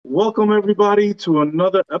Welcome everybody to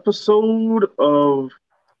another episode of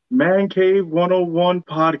Man Cave 101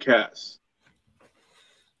 podcast.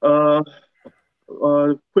 Uh,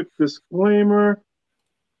 quick disclaimer: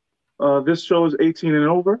 this show is 18 and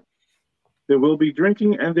over. There will be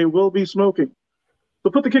drinking and there will be smoking. So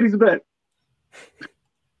put the kiddies to bed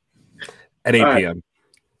at 8 All right. p.m.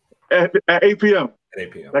 At 8 p.m. At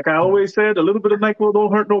 8 p.m. Like I always said, a little bit of NyQuil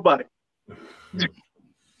don't hurt nobody.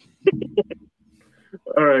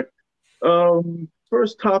 All right.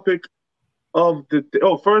 First topic of the day.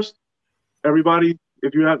 Oh, first, everybody,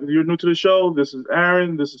 if you're new to the show, this is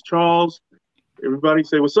Aaron, this is Charles. Everybody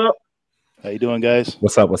say what's up. How you doing, guys?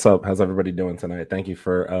 What's up? What's up? How's everybody doing tonight? Thank you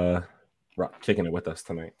for kicking it with us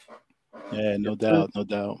tonight. Yeah, no doubt, no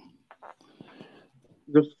doubt.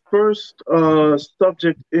 The first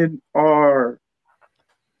subject in our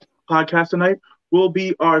podcast tonight will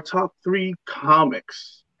be our top 3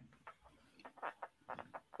 comics.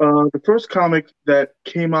 The first comic that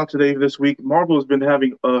came out this week, Marvel has been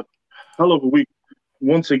having a hell of a week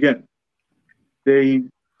once again. They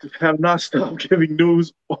have not stopped giving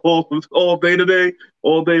news all day today,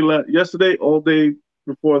 all day yesterday, all day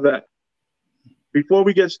before that. Before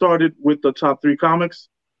we get started with the top 3 comics,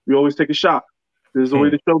 we always take a shot. This is the way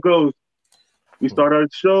the show goes. We start our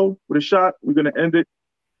show with a shot. We're going to end it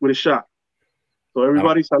with a shot. So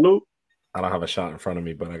everybody, salute. I don't have a shot in front of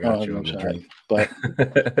me, but I got you on the drink. But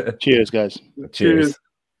cheers, guys. Cheers.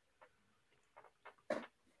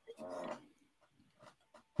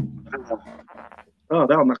 Oh,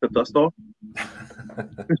 that'll knock the dust off.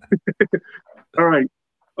 All right.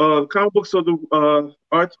 Comic books of the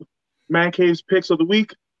Art Man Cave's picks of the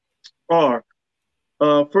week are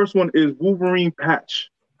first one is Wolverine Patch.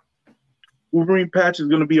 Wolverine Patch is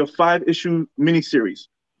going to be a 5-issue miniseries.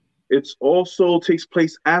 It also takes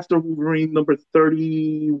place after Wolverine number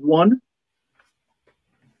 31.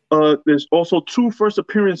 There's also 2 first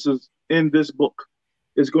appearances in this book.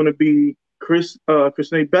 It's going to be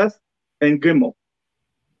Christine Beth and Gimel.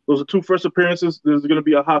 Those are 2 first appearances. This is going to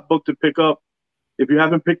be a hot book to pick up. If you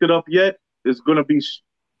haven't picked it up yet, it's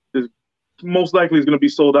most likely going to be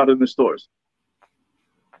sold out in the stores.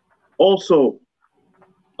 Also,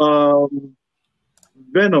 Venom,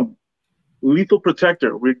 Lethal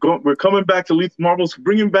Protector. We're coming back to Marvel's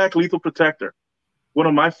bringing back Lethal Protector. One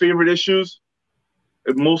of my favorite issues.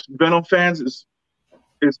 Most Venom fans is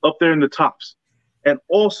up there in the tops. And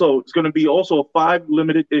also, it's going to be also a 5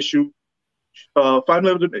 limited issue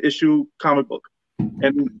comic book.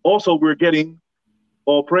 And also, we're getting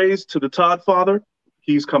all praise to the Todd father.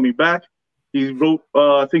 He's coming back. He wrote,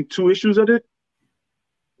 I think, 2 issues of it.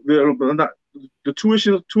 The 2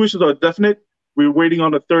 issues are definite. We're waiting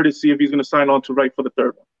on the 3rd to see if he's going to sign on to write for the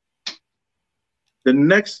 3rd one. The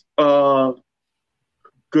next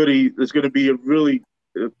goodie is going to be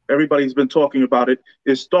everybody's been talking about it,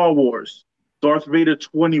 is Star Wars, Darth Vader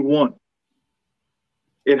 21.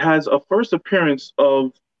 It has a first appearance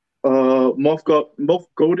of Moff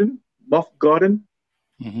Gideon.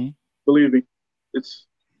 Mm-hmm. Believe me, it's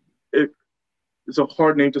a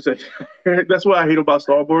hard name to say. That's what I hate about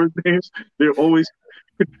Star Wars names. They're always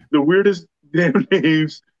the weirdest damn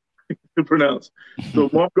names to pronounce. So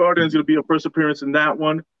Moff Gideon is going to be a first appearance in that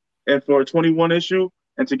one, and for a 21 issue,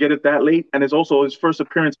 and to get it that late, and it's also his first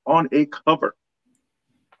appearance on a cover.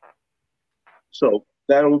 So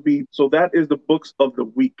that is the books of the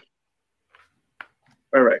week.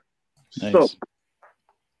 All right. Nice. So,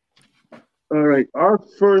 all right, our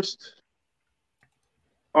first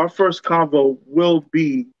convo will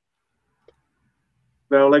be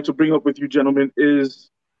that I would like to bring up with you, gentlemen, is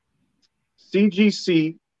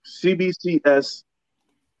CGC, CBCS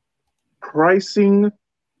pricing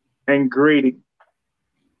and grading.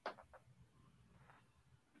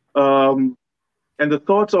 And the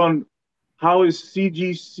thoughts on how is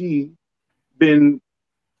CGC been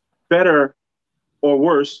better or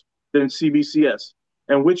worse than CBCS,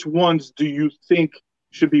 and which ones do you think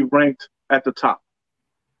should be ranked at the top?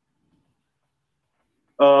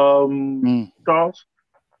 Charles,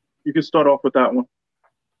 you can start off with that one.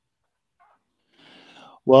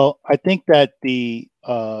 Well, I think that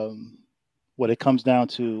what it comes down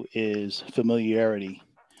to is familiarity.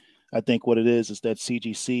 I think what it is that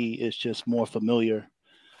CGC is just more familiar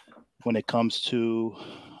when it comes to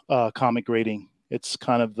comic grading. It's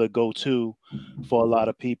kind of the go-to for a lot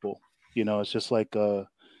of people. It's just like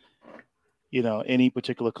any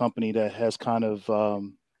particular company that has kind of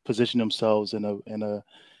positioned themselves in a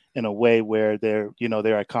way where they're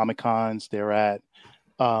at Comic Cons, they're at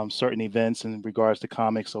certain events in regards to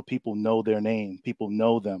comics, so people know their name, people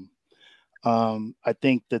know them. I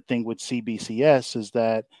think the thing with CBCS is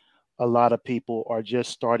that a lot of people are just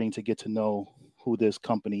starting to get to know who this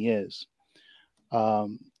company is.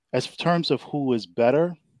 As terms of who is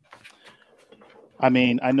better, I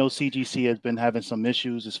mean, I know CGC has been having some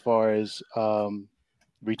issues as far as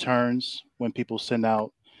returns when people send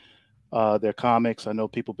out their comics. I know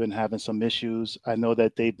people have been having some issues. I know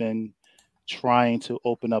that they've been trying to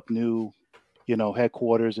open up new,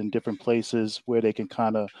 headquarters in different places where they can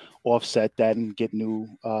kind of offset that and get new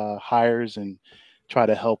hires and try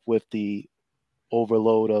to help with the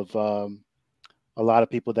overload of a lot of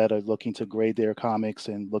people that are looking to grade their comics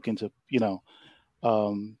and looking to,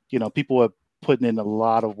 people are putting in a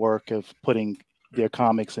lot of work of putting their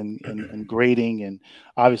comics and grading. And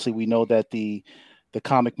obviously we know that the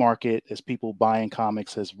comic market, as people buying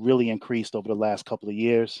comics, has really increased over the last couple of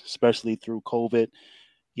years, especially through COVID,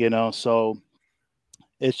 so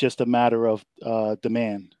it's just a matter of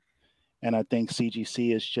demand. And I think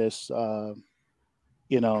CGC is just,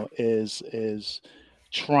 is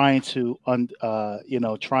trying to,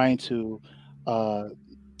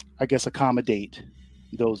 I guess, accommodate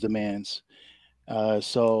those demands.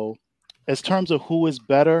 So as terms of who is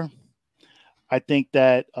better, I think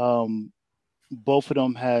that both of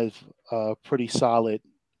them have pretty solid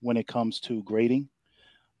when it comes to grading,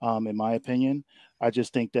 in my opinion. I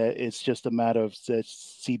just think that it's just a matter of that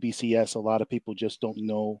CBCS. A lot of people just don't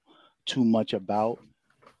know too much about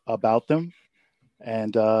them.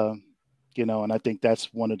 And, and I think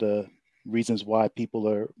that's one of the reasons why people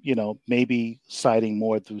are, maybe citing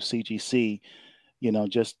more through CGC,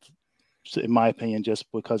 just in my opinion, just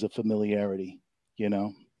because of familiarity,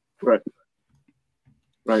 Right.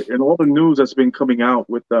 Right. And all the news that's been coming out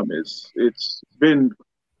with them it's been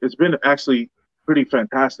actually pretty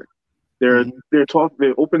fantastic. They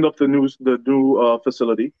opened up the new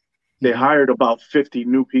facility. They hired about 50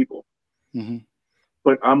 new people.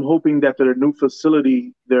 But I'm hoping that their new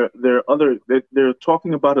facility, they're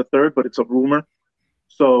talking about a third, but it's a rumor.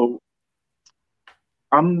 So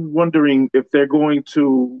I'm wondering if they're going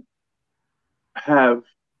to have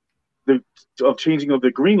the changing of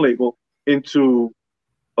the green label into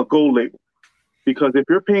a gold label, because if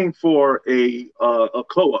you're paying for a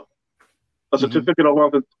COA, a certificate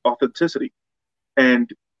of authenticity, and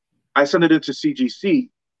I send it into CGC,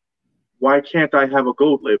 why can't I have a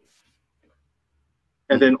gold label?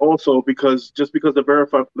 And then also because the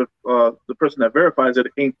person that verifies it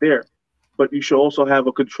ain't there, but you should also have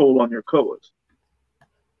a control on your COAs.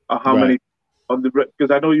 How many on the,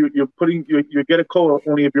 because I know you get a COA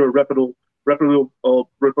only if you're a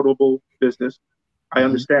reputable business. I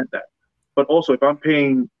understand that, but also if I'm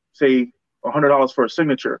paying, say, $100 for a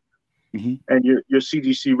signature, and your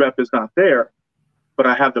CGC rep is not there, but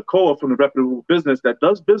I have the COA from the reputable business that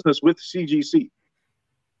does business with CGC,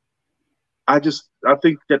 I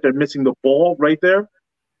think that they're missing the ball right there.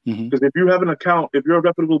 Because if you have an account, if you're a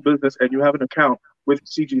reputable business and you have an account with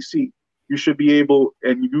CGC, you should be able,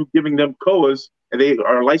 and you giving them COAs, and they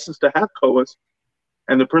are licensed to have COAs,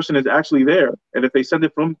 and the person is actually there, and if they send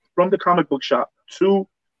it from the comic book shop to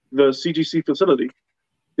the CGC facility,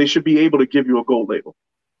 they should be able to give you a gold label.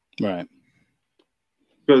 Right.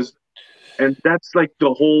 And that's like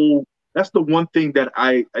that's the one thing that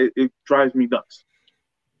it drives me nuts.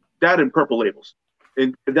 That and purple labels.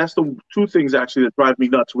 And that's the two things actually that drive me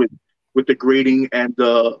nuts with the grading and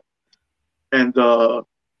the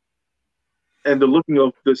looking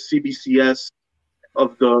of the CBCS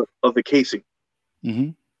of the casing.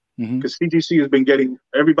 Because CGC has been getting,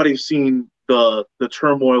 everybody's seen the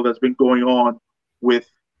turmoil that's been going on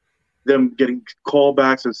with them getting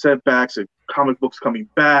callbacks and setbacks and comic books coming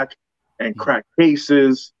back and cracked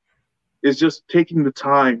cases. It's just taking the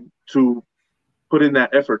time to put in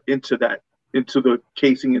that effort into the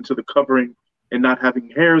casing, into the covering, and not having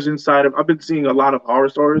hairs inside of. I've been seeing a lot of horror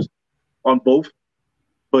stories on both,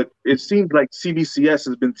 but it seems like CBCS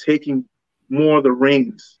has been taking more of the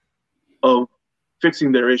reins of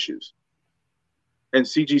fixing their issues. And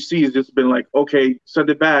CGC has just been like, okay, send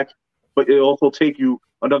it back, but it'll also take you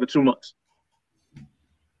another 2 months.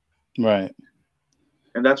 Right.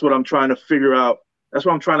 And that's what I'm trying to figure out. That's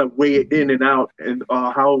why I'm trying to weigh it in and out. And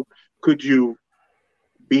how could you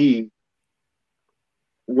be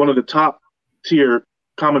one of the top tier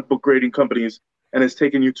comic book grading companies and it's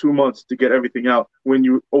taking you 2 months to get everything out when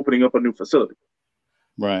you're opening up a new facility?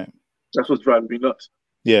 Right. That's what's driving me nuts.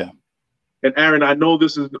 Yeah. And Aaron, I know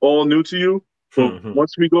this is all new to you, but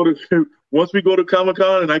once we go to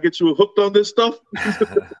Comic-Con and I get you hooked on this stuff,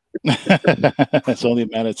 it's only a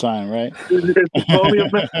matter of time, right? It's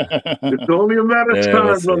only a matter of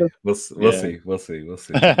time, brother. We'll see.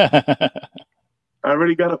 I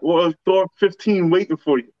already got a Thor 15 waiting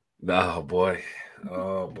for you. Oh boy,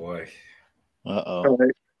 Oh boy. Uh-oh.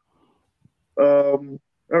 All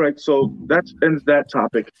right. So that ends that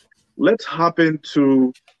topic. Let's hop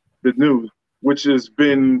into the news, which has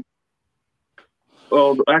been,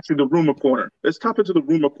 actually the rumor corner. Let's hop into the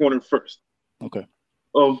rumor corner first. Okay.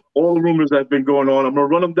 Of all the rumors that have been going on, I'm gonna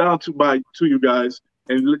run them down to you guys,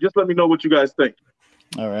 and just let me know what you guys think.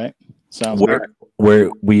 All right. Sounds good.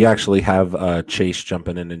 We actually have Chase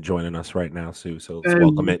jumping in and joining us right now, Sue. So let's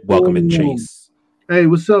Hey, welcome in Chase. Hey,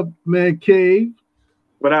 what's up, man? Cave.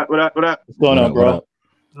 What up? What's going on, bro?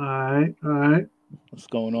 All right. What's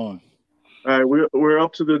going on? All right, we're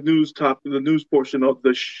up to the news portion of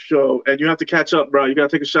the show, and you have to catch up, bro. You gotta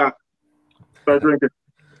take a shot. Start drinking.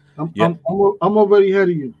 I'm already ahead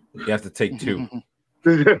of you. You have to take 2.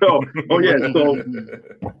 oh yeah. So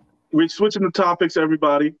we're switching the topics,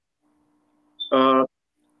 everybody.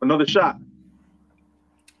 Another shot.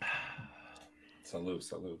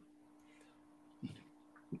 Salute.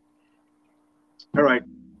 All right.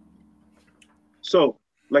 So,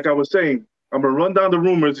 like I was saying, I'm gonna run down the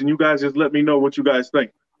rumors, and you guys just let me know what you guys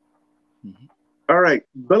think. Mhm. All right.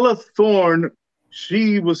 Bella Thorne,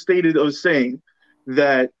 she was stated as saying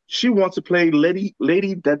that she wants to play Lady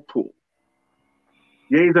Deadpool.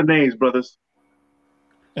 Yays or nays, brothers?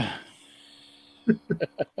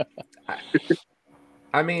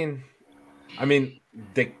 I mean,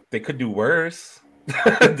 they could do worse.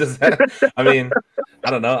 Does that? I mean,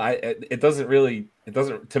 I don't know. It doesn't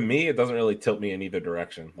to me. It doesn't really tilt me in either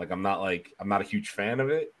direction. Like I'm not a huge fan of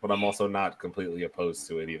it, but I'm also not completely opposed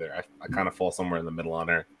to it either. I kind of fall somewhere in the middle on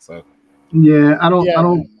her. So Yeah, I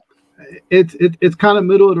don't. It's kind of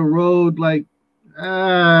middle of the road. Like,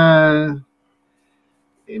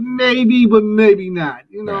 maybe, but maybe not.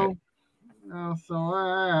 You know. Right.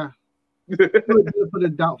 So put a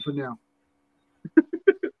doubt for now.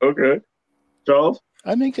 Okay, Charles.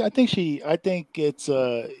 I think it's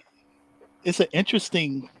an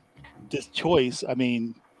interesting choice. I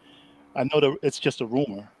mean, I know it's just a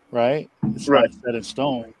rumor, right? It's not set in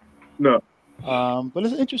stone. No. But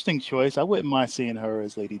it's an interesting choice. I wouldn't mind seeing her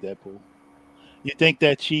as Lady Deadpool. You think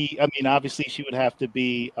that obviously she would have to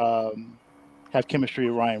be have chemistry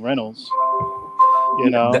with Ryan Reynolds, you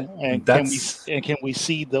know, can we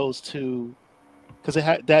see those two? Because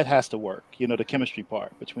that has to work, you know, the chemistry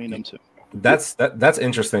part between them two. That's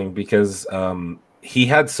interesting because he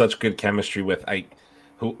had such good chemistry with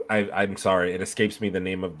I'm sorry, it escapes me the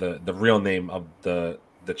name of the real name of the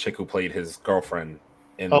chick who played his girlfriend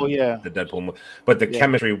in the Deadpool movie. But the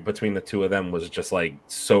chemistry between the two of them was just like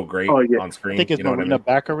so great on screen. I think it's Marina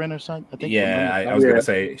Baccarin or something. I think I was gonna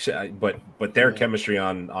say, but their chemistry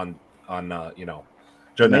on you know,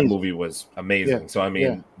 during that movie was amazing. So I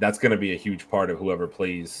mean, that's gonna be a huge part of whoever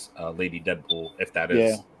plays Lady Deadpool, if that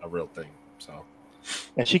is a real thing. So,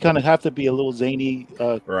 and she kind of have to be a little zany,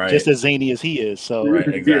 just as zany as he is. So,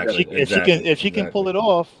 exactly. If she can pull it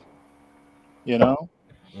off, you know.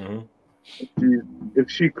 If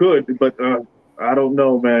she could, but I don't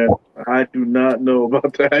know, man. I do not know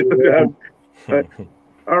about that.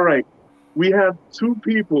 All right, we have 2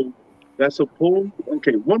 people that suppose.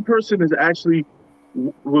 Okay, one person is actually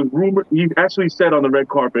was rumored. He actually said on the red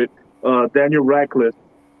carpet, Daniel Radcliffe,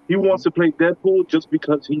 he wants to play Deadpool just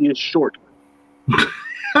because he is short.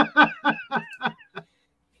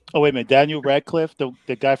 Oh wait a minute, Daniel Radcliffe,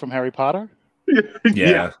 the guy from Harry Potter.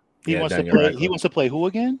 Yeah. He wants to play. He wants to play who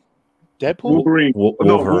again? Deadpool. Wolverine.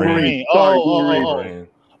 Wolverine. Sorry, Wolverine.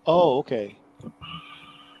 Oh, okay.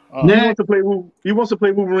 He wants to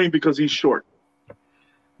play Wolverine because he's short.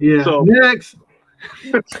 Yeah. So, next.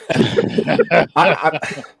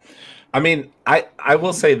 I mean, I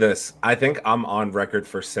will say this. I think I'm on record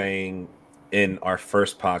for saying in our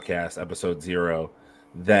first podcast, episode 0,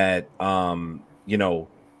 that you know,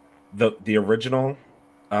 the original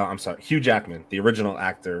Hugh Jackman, the original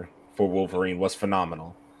actor for Wolverine, was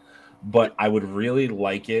phenomenal. But I would really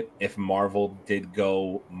like it if Marvel did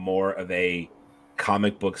go more of a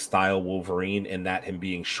comic book style Wolverine, in that him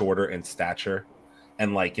being shorter in stature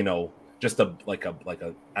and like, you know, just a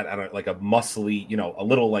muscly, you know, a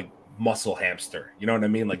little like muscle hamster, you know what I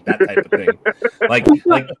mean, like that type of thing.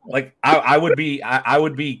 like I would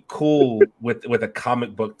be cool with a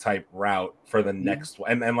comic book type route for the next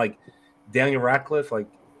one. And like Daniel Radcliffe, like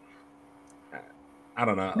I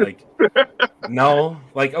don't know, like no,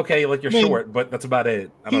 like okay, like you're short, but that's about it.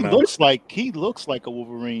 I don't know. He looks like a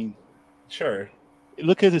Wolverine. Sure.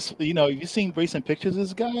 Look at this. You know, have you seen recent pictures of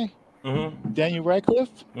this guy? Mm-hmm. Daniel Radcliffe.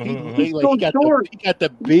 Mm-hmm. He got the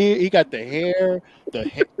beard. He got the hair.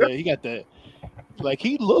 He got the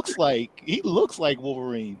he looks like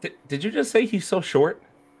Wolverine. Did you just say he's so short?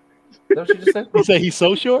 Is that what you just said? You say he's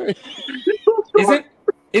so short?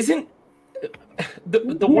 isn't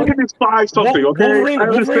the one is 5 something? Okay, Wolverine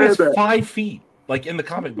is 5 feet. Like in the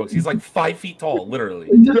comic books, he's like 5 feet tall, literally.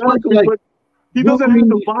 Exactly, but he doesn't have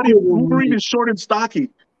the body of Wolverine. Is short and stocky.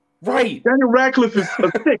 Right. Daniel Radcliffe is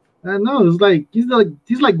a thick. I know. It's like he's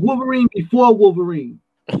like Wolverine before Wolverine.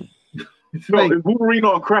 It's Wolverine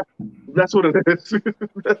on crack. That's what it is.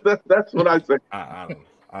 That's what I say. I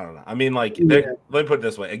don't know. I mean, like, let me put it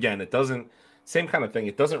this way. Again, it doesn't. Same kind of thing.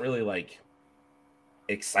 It doesn't really like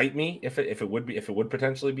excite me if it would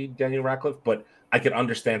potentially be Daniel Radcliffe, but I could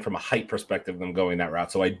understand from a hype perspective them going that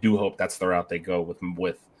route. So I do hope that's the route they go with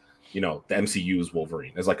the MCU's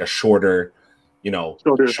Wolverine. It's like a shorter,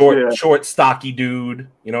 short, stocky dude.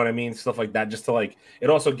 You know what I mean? Stuff like that. Just to like, it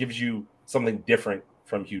also gives you something different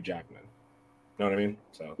from Hugh Jackman. You know what I mean?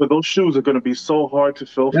 So, but those shoes are going to be so hard to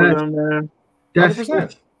fill for them, man.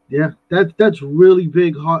 That's really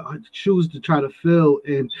big hard shoes to try to fill.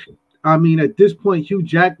 And I mean, at this point, Hugh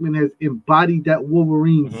Jackman has embodied that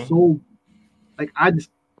Wolverine so, like, I just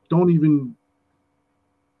don't even.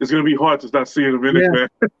 It's going to be hard to start seeing him in it, man.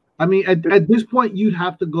 I mean, at this point, you'd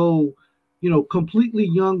have to go, completely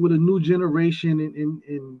young with a new generation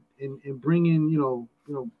and bring in,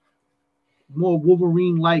 more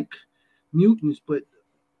Wolverine-like mutants. But,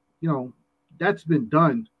 that's been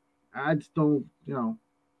done. I just don't,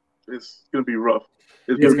 It's going to be rough.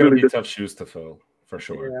 It's going to be tough shoes to fill, for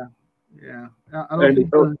sure. Yeah. I don't think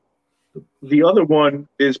the other one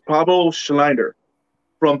is Pablo Schneider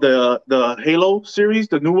from the Halo series,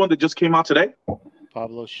 the new one that just came out today.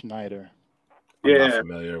 Pablo Schneider. I'm not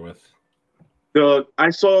familiar with. I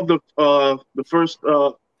saw the first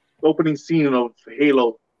opening scene of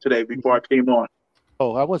Halo today before I came on.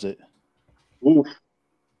 Oh, how was it? Oof.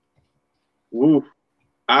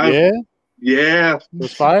 Yeah. It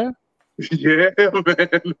was fire. Yeah,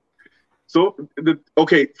 man. So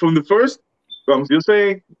from the first, I'm just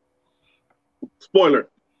saying, spoiler.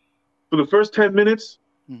 For the first 10 minutes,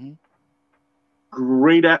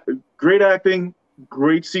 great acting,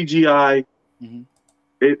 great CGI.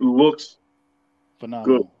 It looks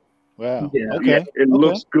phenomenal. Good. Wow. Yeah. Okay. Yeah, it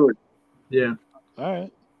looks good. Yeah. All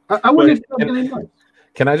right. I wouldn't expect any much.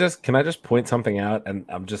 Can I just point something out? And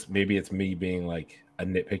maybe it's me being like a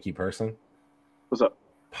nitpicky person. What's up?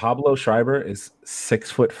 Pablo Schreiber is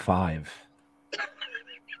 6'5".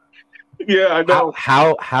 Yeah, I know.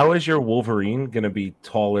 How is your Wolverine gonna be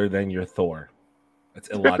taller than your Thor? It's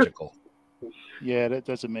illogical. Yeah, that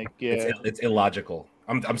doesn't make. Yeah, it's illogical.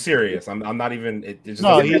 I'm serious. I'm not even. I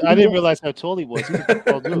didn't realize how tall he was.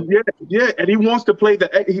 Yeah, and he wants to play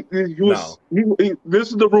this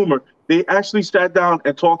is the rumor. They actually sat down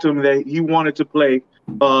and talked to him that he wanted to play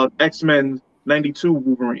X-Men 92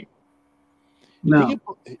 Wolverine.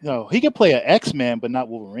 He can play an X-Man, but not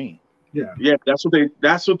Wolverine. Yeah, that's what is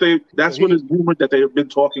rumored that they have been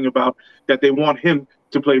talking about, that they want him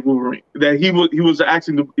to play Wolverine. That he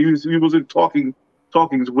was in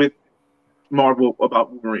talkings with Marvel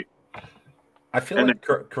about Wolverine. I feel like,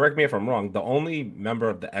 correct me if I'm wrong, the only member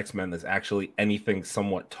of the X-Men that's actually anything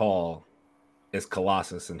somewhat tall is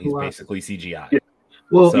Colossus, and he's basically CGI. Yeah.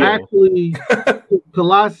 Well, actually,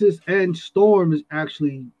 Colossus and Storm is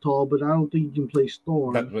actually tall, but I don't think you can play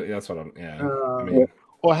Storm. That's what I'm. Yeah. I mean,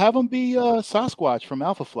 or have him be Sasquatch from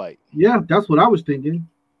Alpha Flight. Yeah, that's what I was thinking.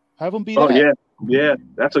 Have him be that. Oh, yeah.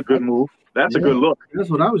 That's a good move. That's a good look. That's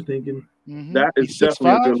what I was thinking. That is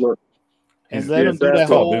definitely a good look. And let him do that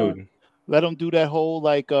whole. Let him do that whole,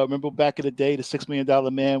 like, remember back in the day, the $6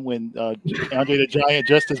 Million Man, when Andre the Giant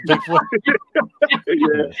dressed as Bigfoot?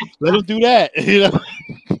 Yeah. Let him do that,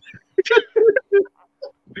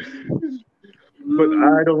 But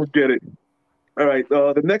I don't get it. All right,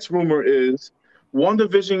 the next rumor is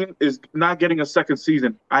WandaVision is not getting a second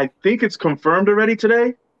season. I think it's confirmed already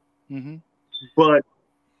today, but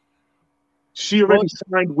she already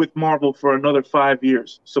signed with Marvel for another 5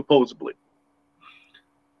 years, supposedly.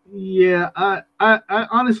 Yeah, I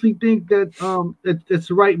honestly think that it's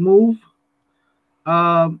the right move.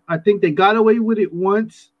 I think they got away with it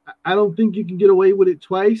once. I don't think you can get away with it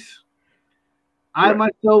twice. I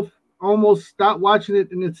myself almost stopped watching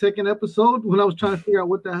it in the second episode when I was trying to figure out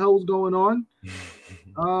what the hell was going on.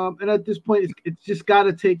 And at this point, it's just got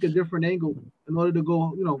to take a different angle in order to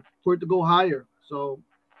go, for it to go higher. So,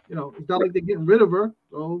 it's not like they're getting rid of her.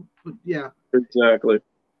 So, but yeah. Exactly.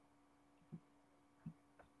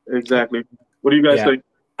 What do you guys think?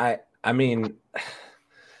 I mean,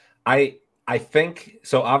 I think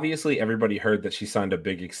so. Obviously, everybody heard that she signed a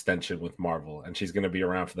big extension with Marvel, and she's going to be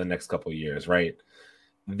around for the next couple of years, right?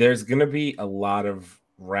 There's going to be a lot of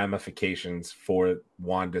ramifications for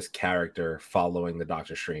Wanda's character following the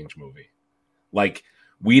Doctor Strange movie. Like,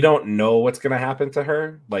 we don't know what's going to happen to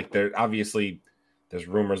her. Like there's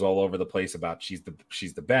rumors all over the place about she's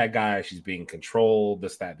the bad guy, she's being controlled,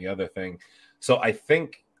 this, that, and the other thing. So I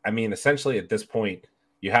think, I mean, essentially at this point,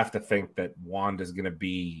 you have to think that Wanda's going to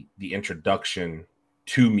be the introduction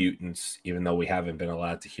to mutants, even though we haven't been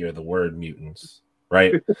allowed to hear the word mutants,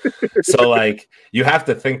 right? So like you have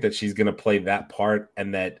to think that she's going to play that part,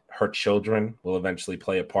 and that her children will eventually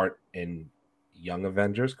play a part in Young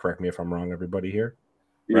Avengers. Correct me if I'm wrong, everybody here,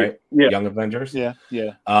 right? Yeah. Young Avengers. Yeah.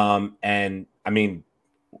 And I mean,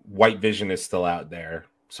 White Vision is still out there.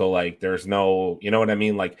 So like there's no, you know what I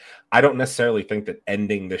mean? Like I don't necessarily think that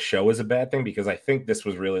ending the show is a bad thing, because I think this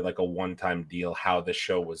was really like a one-time deal how this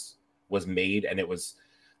show was made, and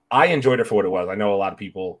I enjoyed it for what it was. I know a lot of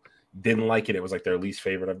people didn't like it. It was like their least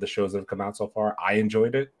favorite of the shows that have come out so far. I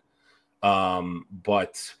enjoyed it.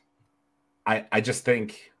 But I just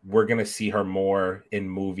think we're going to see her more in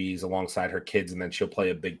movies alongside her kids, and then she'll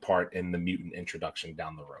play a big part in the mutant introduction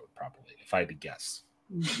down the road, probably, if I had to guess.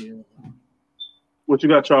 Yeah. What you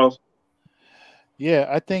got, Charles? Yeah,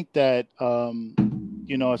 I think that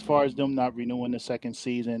as far as them not renewing the second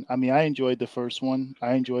season, I mean, I enjoyed the first one.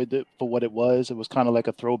 I enjoyed it for what it was. It was kind of like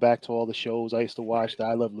a throwback to all the shows I used to watch, the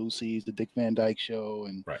I Love Lucy's, the Dick Van Dyke Show,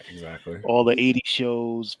 and right, exactly, all the 80s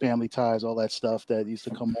shows, Family Ties, all that stuff that used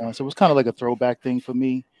to come on. So it was kind of like a throwback thing for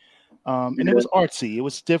me. And it was artsy. It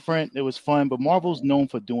was different. It was fun. But Marvel's known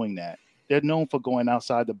for doing that. They're known for going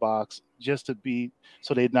outside the box just to be,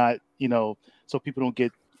 so they're not, so people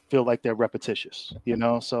don't feel like they're repetitious,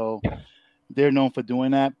 so they're known for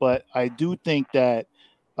doing that. But I do think that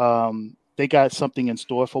they got something in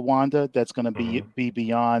store for Wanda that's going to be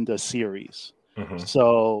beyond a series.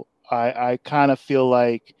 So I kind of feel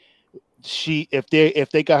like if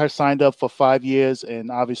they got her signed up for 5 years, and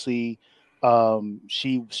obviously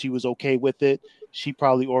she was okay with it, she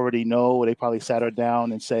probably already know, or they probably sat her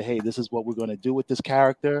down and said, hey, this is what we're going to do with this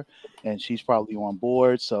character, and she's probably on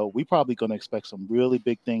board. So we probably going to expect some really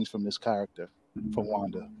big things from this character, from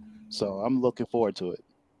Wanda. So I'm looking forward to it.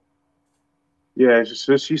 Yeah,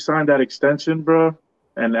 she signed that extension, bro.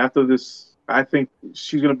 And after this, I think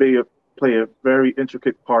she's going to play a very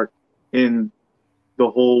intricate part in the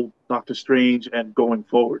whole Doctor Strange and going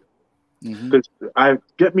forward. Because I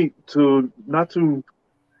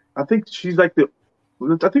think she's like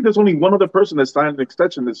I think there's only one other person that signed an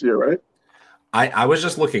extension this year, right? I was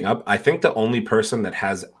just looking up. I think the only person that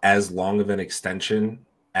has as long of an extension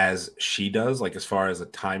as she does, like as far as a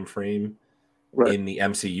time frame in the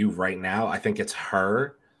MCU right now, I think it's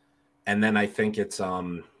her. And then I think it's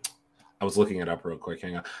I was looking it up real quick.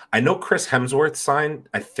 Hang on. I know Chris Hemsworth signed.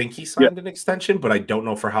 I think he signed an extension, but I don't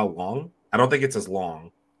know for how long. I don't think it's as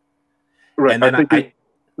long. Right. And then it's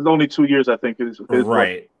only 2 years, I think. Is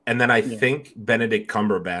right. And then I think Benedict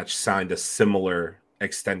Cumberbatch signed a similar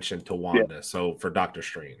extension to Wanda. So for Doctor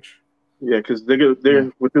Strange. Yeah, because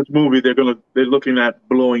they're with this movie, they're looking at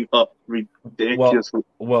blowing up ridiculously.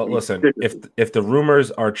 Well, listen, if the rumors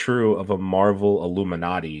are true of a Marvel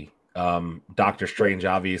Illuminati, Doctor Strange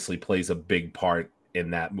obviously plays a big part in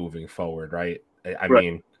that moving forward, right? I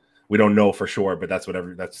mean, we don't know for sure, but that's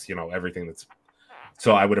everything that's.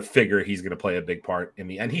 So I would have figured he's going to play a big part in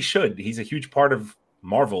the end. He should. He's a huge part of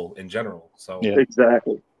Marvel in general. So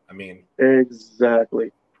exactly. I mean,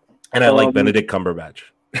 exactly. And I like Benedict Cumberbatch.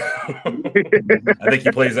 I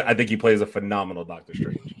think he plays a phenomenal Doctor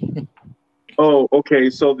Strange. Oh, okay.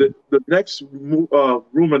 So the next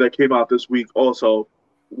rumor that came out this week also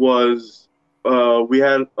was we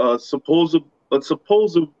had a supposed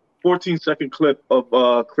 14-second clip of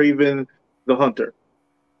Kraven the Hunter,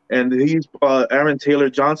 and he's Aaron Taylor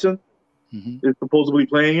Johnson is supposedly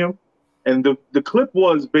playing him, and the clip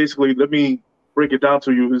was basically, let me break it down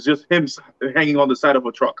to you, it's just him hanging on the side of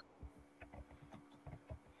a truck.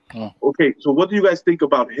 Oh. Okay, so what do you guys think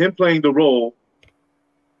about him playing the role?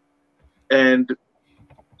 And do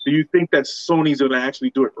you think that Sony's going to actually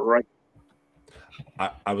do it right?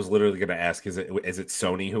 I was literally going to ask, is it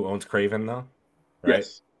Sony who owns Kraven, though? Right?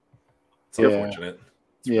 Yes. It's unfortunate.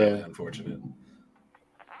 It's really unfortunate.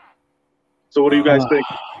 So what do you guys think?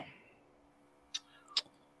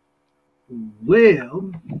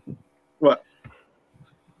 Well, what?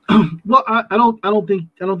 Well, I don't think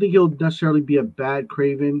he'll necessarily be a bad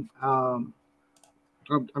Kraven. I'm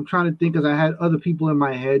trying to think, because I had other people in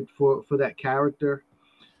my head for that character.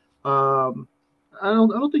 I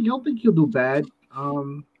don't think he'll do bad.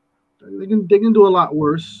 They can do a lot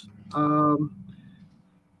worse.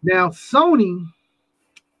 Now Sony,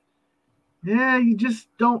 you just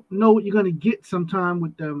don't know what you're gonna get sometime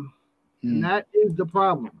with them, and that is the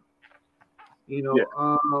problem.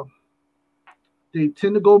 they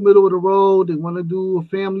tend to go middle of the road. They want to do a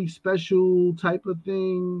family special type of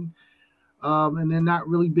thing. And they're not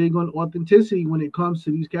really big on authenticity when it comes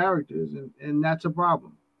to these characters, and that's a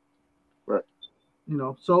problem. Right. You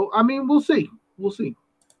know, so I mean, we'll see. We'll see.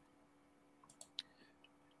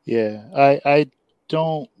 Yeah, I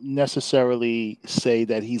don't necessarily say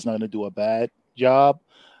that he's not going to do a bad job,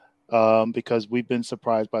 because we've been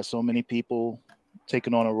surprised by so many people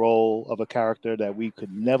taking on a role of a character that we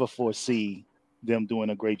could never foresee them doing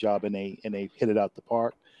a great job, and they hit it out the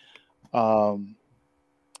park.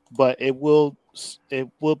 But it will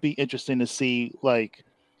be interesting to see, like,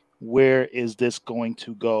 where is this going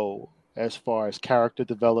to go as far as character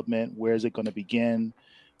development? Where is it going to begin?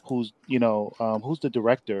 Who's the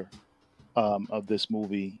director of this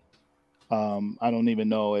movie? I don't even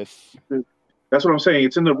know if. That's what I'm saying.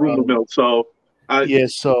 It's in the rumor mill. So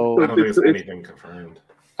so I don't think it's anything confirmed.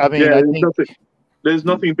 I mean, I think there's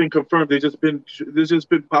nothing been confirmed. There's just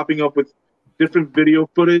been popping up with different video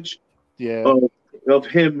footage. Yeah. Of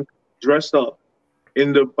him dressed up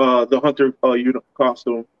in the hunter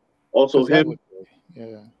costume. Also him.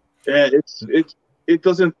 Yeah. It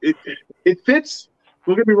doesn't it fits.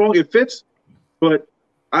 Don't get me wrong, it fits. But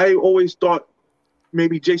I always thought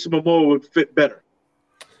maybe Jason Momoa would fit better.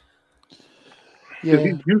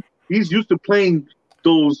 Yeah. He's used to playing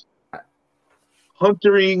those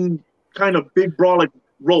huntering kind of big brawler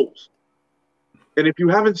roles. And if you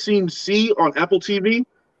haven't seen C on Apple TV,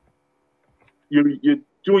 you're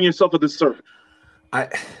doing yourself a disservice. I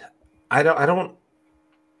don't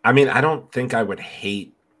think I would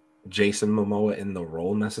hate Jason Momoa in the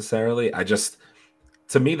role necessarily.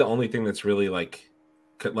 To me, the only thing that's really like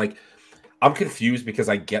I'm confused because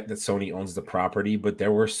I get that Sony owns the property, but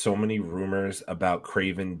there were so many rumors about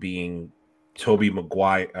Kraven being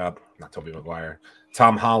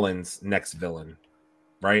Tom Holland's next villain,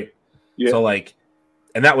 right? Yeah. So like,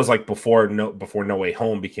 and that was like before No Way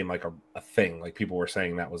Home became like a thing. Like people were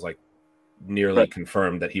saying that was like nearly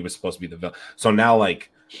confirmed that he was supposed to be the villain. So now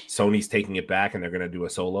like Sony's taking it back and they're gonna do a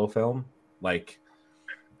solo film. Like,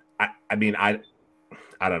 I don't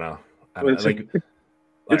know.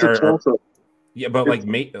 It's a toss-up. Yeah, but like,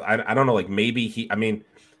 I don't know. Like maybe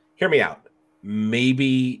hear me out.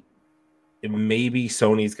 Maybe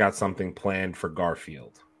Sony's got something planned for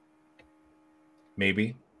Garfield.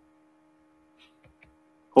 Maybe.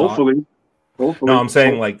 Hopefully. No, I'm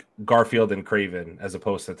saying like Garfield and Kraven as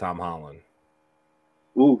opposed to Tom Holland.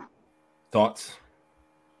 Ooh. Thoughts?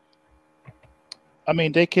 I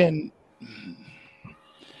mean, they can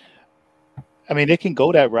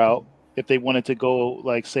go that route if they wanted to go,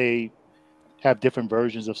 like, say, have different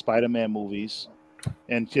versions of Spider-Man movies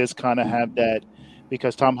and just kind of have that,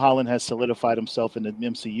 because Tom Holland has solidified himself in the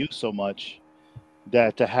MCU so much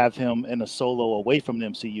that to have him in a solo away from the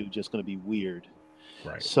MCU just going to be weird.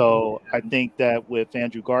 Right. So I think that with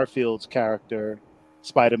Andrew Garfield's character,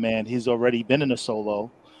 Spider-Man, he's already been in a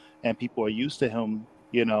solo and people are used to him,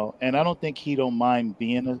 and I don't think he don't mind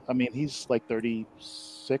being he's like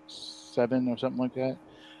 36, 7 or something like that,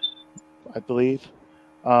 I believe.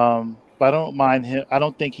 But I don't mind him. I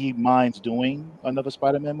don't think he minds doing another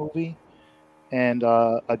Spider-Man movie and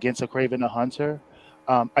against a Kraven the Hunter.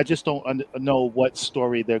 I just don't know what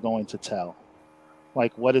story they're going to tell.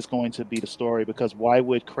 Like, what is going to be the story? Because why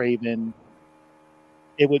would Kraven?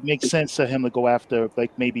 It would make sense to him to go after,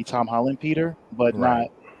 like, maybe Tom Holland Peter, but not.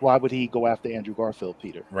 Why would he go after Andrew Garfield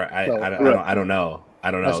Peter? Right. I don't know.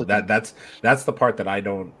 That's the part that I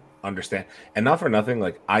don't understand. And not for nothing,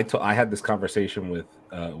 like I had this conversation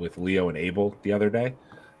with Leo and Abel the other day.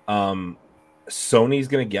 Sony's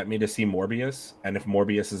gonna get me to see Morbius, and if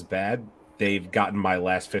Morbius is bad, they've gotten my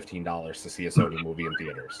last $15 to see a Sony movie in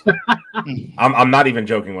theaters. I'm not even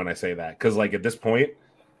joking when I say that, because like at this point,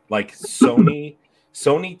 like Sony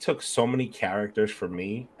took so many characters from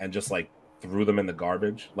me and just like threw them in the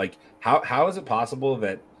garbage. Like how is it possible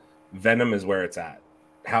that Venom is where it's at?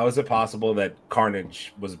 How is it possible that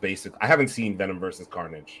Carnage was basic? I haven't seen Venom versus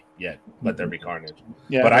Carnage yet. Let there be Carnage.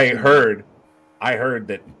 Yeah, but I heard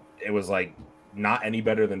that it was like not any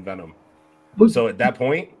better than Venom. So at that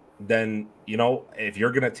point, then if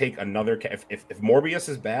you're gonna take another, if Morbius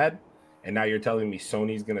is bad, and now you're telling me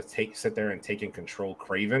Sony's gonna sit there and take and control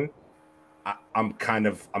Kraven, I'm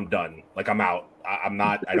done. Like I'm out. I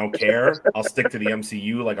don't care. I'll stick to the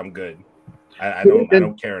MCU. Like I'm good. I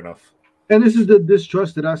don't care enough. And this is the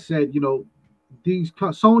distrust that I said.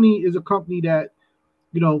 Sony is a company that,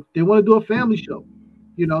 they want to do a family show.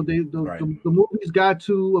 The movies got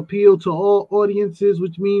to appeal to all audiences,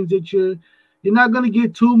 which means that you're not going to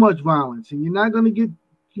get too much violence, and you're not going to get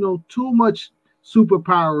too much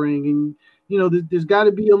superpowering, and there's got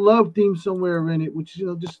to be a love theme somewhere in it, which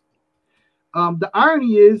just the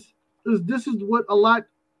irony is this is what a lot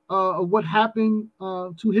of what happened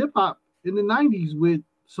to hip hop in the 90s with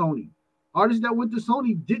Sony. Artists that went to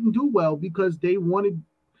Sony didn't do well because they wanted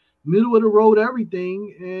middle of the road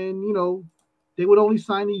everything, and they would only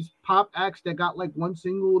sign these pop acts that got like one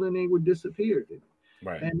single and they would disappear.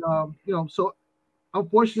 Right. And so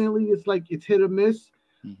unfortunately it's like it's hit or miss.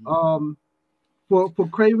 Mhm. For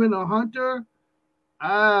Craven or Hunter,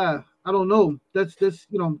 I don't know. That's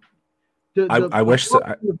I wish so,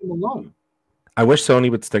 alone. I wish Sony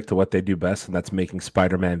would stick to what they do best, and that's making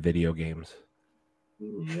Spider-Man video games.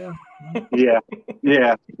 Yeah.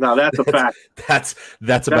 Yeah. Now that's a fact.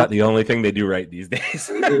 That's about the only thing they do right these days.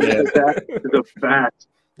 That is a fact.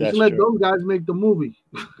 Just let those guys make the movie.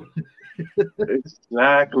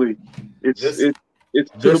 Exactly. It's to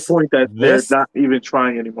the point that they're not even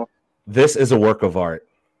trying anymore. This is a work of art.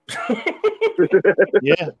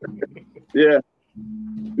 Yeah. Yes,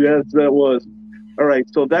 that was. All right,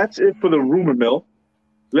 so that's it for the rumor mill.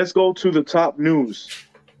 Let's go to the top news.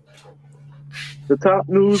 The top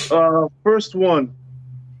news, first one,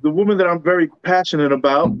 the woman that I'm very passionate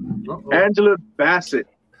about, Angela Basset.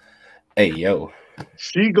 Hey, yo.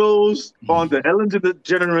 She goes on the Ellen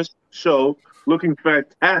DeGeneres show looking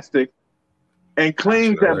fantastic and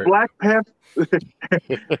claims that Black Panther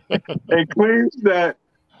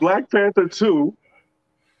Black Panther 2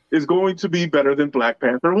 is going to be better than Black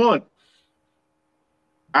Panther 1.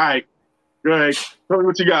 All right, go ahead. Tell me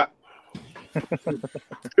what you got.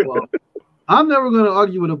 Well, I'm never going to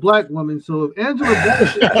argue with a black woman, so if Angela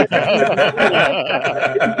Bassett,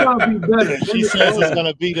 it's going to be better. She says it's going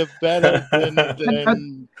to be the better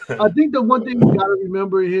than I think the one thing we got to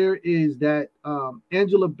remember here is that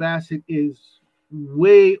Angela Bassett is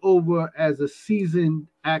way over as a seasoned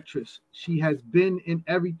actress. She has been in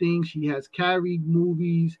everything. She has carried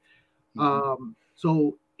movies.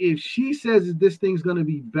 So if she says this thing's going to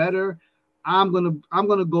be better, I'm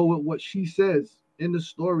gonna go with what she says in the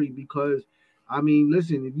story, because I mean,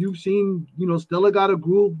 listen, if you've seen, Stella Got a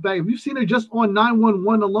Groove back, if you've seen her just on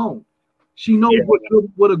 911 alone, she knows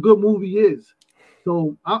what a good movie is.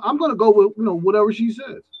 So I'm gonna go with whatever she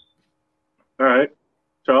says. All right,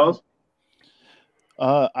 Charles.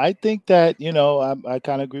 I think that I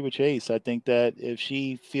kind of agree with Chase. I think that if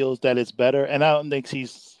she feels that it's better, and I don't think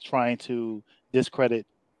she's trying to discredit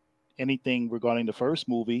anything regarding the first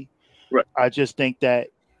movie. Right. I just think that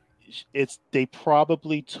they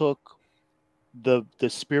probably took the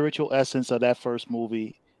spiritual essence of that first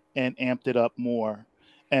movie and amped it up more.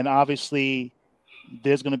 And obviously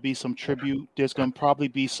there's going to be some tribute. There's going to probably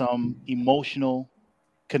be some emotional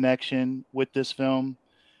connection with this film,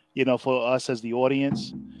 for us as the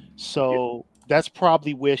audience. So that's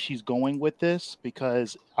probably where she's going with this,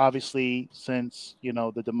 because obviously since,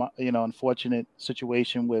 the unfortunate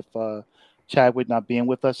situation with Chadwick not being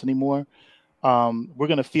with us anymore, we're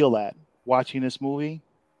going to feel that watching this movie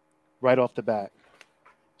right off the bat.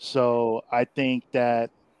 So I think that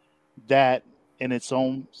in its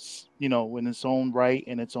own, in its own right,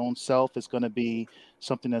 in its own self, is going to be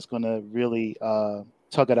something that's going to really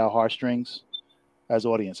tug at our heartstrings as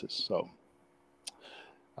audiences. So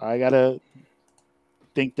I got to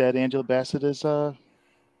think that Angela Bassett is,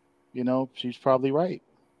 she's probably right.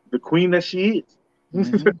 The queen that she is.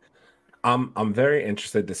 Mm-hmm. I'm very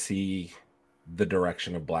interested to see the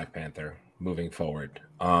direction of Black Panther moving forward.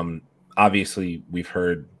 Obviously, we've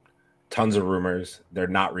heard tons of rumors. They're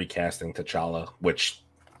not recasting T'Challa, which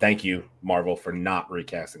thank you, Marvel, for not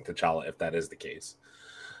recasting T'Challa if that is the case.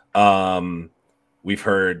 We've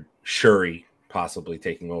heard Shuri possibly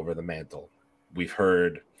taking over the mantle. We've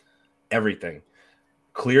heard everything.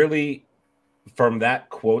 Clearly, from that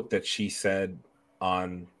quote that she said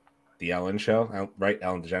on the Ellen show, right?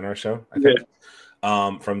 Ellen DeGeneres show, I think.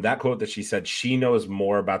 Yeah. From that quote that she said, she knows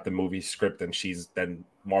more about the movie script than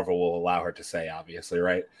Marvel will allow her to say, obviously,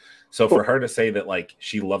 right? So for her to say that, like,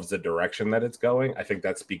 she loves the direction that it's going, I think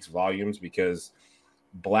that speaks volumes, because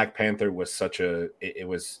Black Panther was such a, it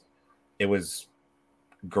was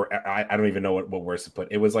I don't even know what words to put.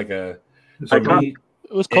 It was like a, for me,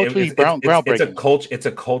 it was culturally groundbreaking. It's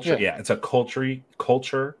a culture. Yeah, it's a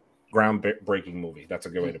culture groundbreaking movie. That's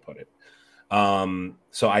a good way to put it.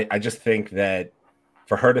 So I just think that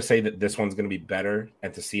for her to say that this one's going to be better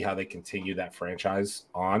and to see how they continue that franchise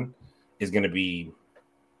on is going to be,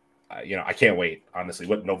 I can't wait. Honestly,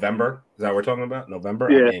 what, November? Is that what we're talking about?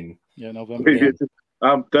 November? Yeah, November.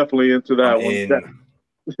 I'm definitely into that one.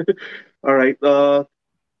 All right.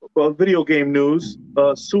 Video game news.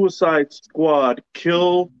 Suicide Squad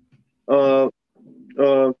kill the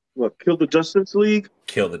Justice League.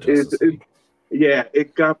 Kill the Justice League Yeah,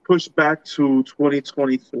 it got pushed back to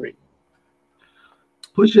 2023.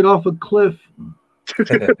 Push it off a cliff.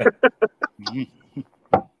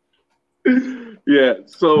 Yeah,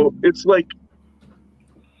 so it's like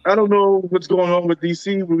I don't know what's going on with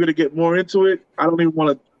DC. We're gonna get more into it. I don't even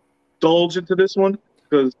want to indulge into this one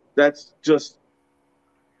because that's just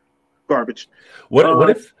garbage. What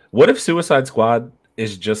if Suicide Squad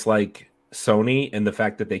is just like Sony in the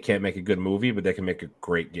fact that they can't make a good movie, but they can make a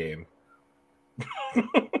great game?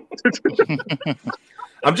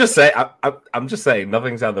 I'm just saying. I'm just saying.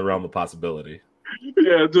 Nothing's out of the realm of possibility.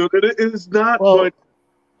 Yeah, dude, it is not. Well, but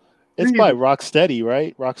it's by Rocksteady,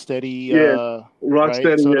 right? Rocksteady. Yeah, Rocksteady.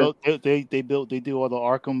 Right? So Yeah. they do all the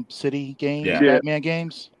Arkham City games, Yeah. Batman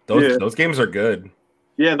games. Those games are good.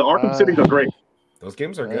 Yeah, the Arkham Cities are great. Those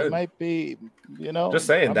games are good. It might be, Just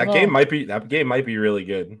saying that game might be really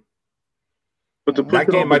good. But to put that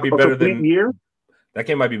game might be better than year. That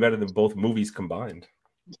game might be better than both movies combined.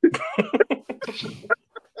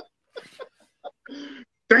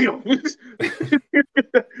 Damn.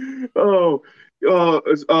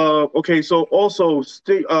 Okay. So also,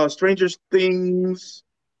 Stranger Things,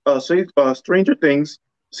 Stranger Things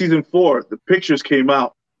season 4. The pictures came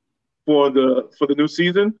out for the new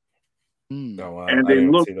season, and they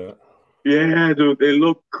look. See that. Yeah, dude, they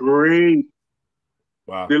look great.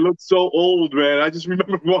 Wow, they look so old, man. I just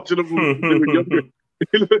remember watching them when they were younger.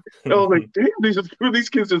 I was like, damn, these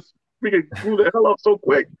kids just freaking grew the hell up so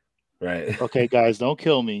quick. Right. Okay, guys, don't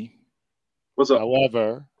kill me. What's up?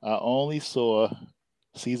 However, I only saw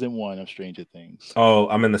season 1 of Stranger Things. Oh,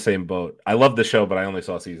 I'm in the same boat. I love the show, but I only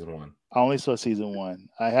saw season 1. I only saw season 1.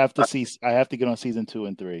 I have to get on season 2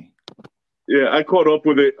 and 3. Yeah, I caught up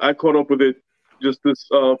with it just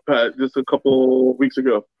just a couple weeks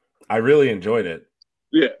ago. I really enjoyed it.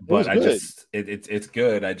 Yeah, but it's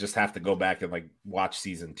good. I just have to go back and like watch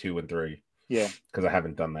season 2 and 3. Yeah, because I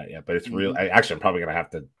haven't done that yet. But it's real. I'm probably gonna have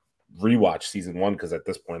to rewatch season 1 because at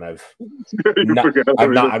this point I've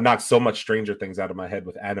knocked so much Stranger Things out of my head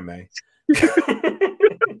with anime.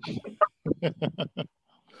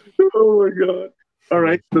 Oh my god! All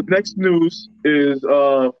right, the next news is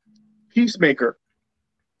Peacemaker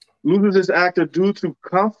loses his actor due to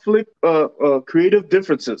creative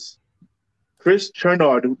differences. Chris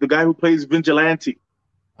Chernard, the guy who plays Vigilante,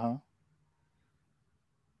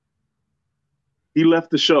 he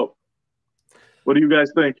left the show. What do you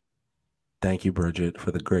guys think? Thank you, Bridget,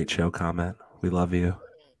 for the great show comment. We love you.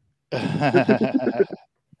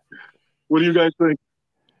 What do you guys think?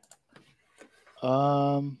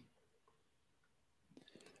 I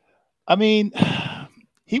mean,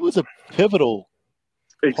 he was a pivotal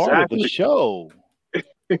part of the show.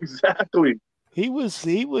 Exactly. He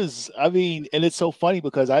was. I mean, and it's so funny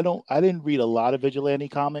because I didn't read a lot of Vigilante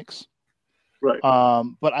comics. Right.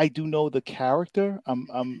 But I do know the character.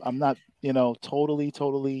 I'm not, totally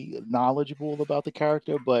knowledgeable about the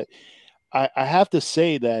character, but I have to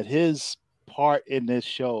say that his part in this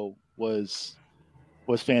show was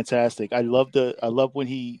fantastic. I love when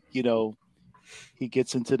he goes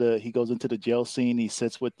into the jail scene. He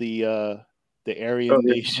sits with the Aryan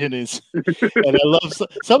Nation and I love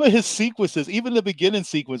some of his sequences, even the beginning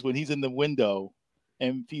sequence when he's in the window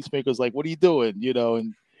and Peacemaker's like, "What are you doing?"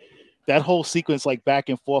 And that whole sequence, like back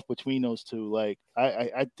and forth between those two, like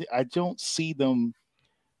I don't see them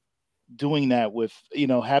doing that with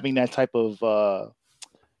having that type of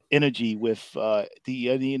energy with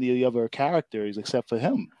any of the other characters except for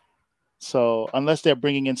him. So unless they're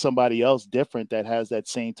bringing in somebody else different that has that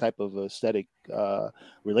same type of aesthetic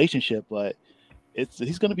relationship, but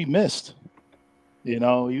he's going to be missed. He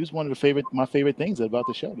was one of my favorite things about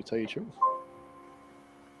the show, to tell you the truth.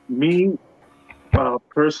 Me,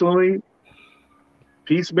 personally,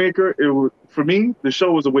 Peacemaker, for me, the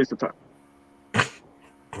show was a waste of time.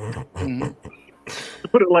 Mm-hmm. To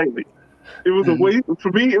put it lightly, it was a waste.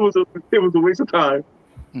 For me, it was a waste of time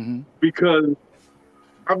because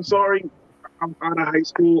I'm sorry, I'm out of high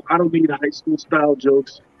school. I don't need high school style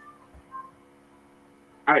jokes.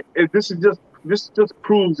 This just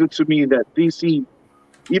proves it to me that DC,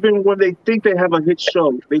 even when they think they have a hit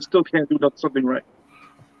show, they still can't do something right.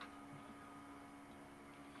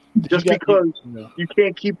 Just because you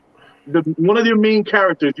can't keep one of your main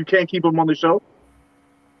characters, you can't keep him on the show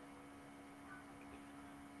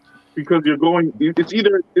because it's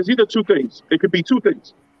either two things. It could be two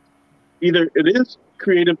things. Either it is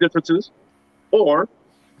creative differences or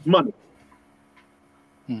money.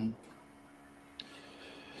 Mm-hmm.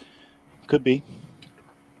 Could be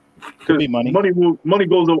money. Money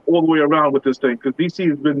goes all the way around with this thing because DC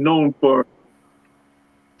has been known for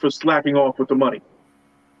slacking off with the money.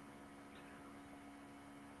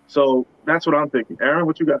 So that's what I'm thinking. Aaron,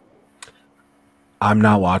 what you got? I'm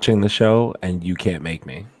not watching the show, and you can't make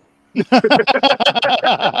me.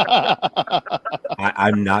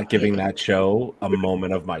 I'm not giving that show a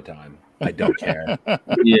moment of my time. I don't care.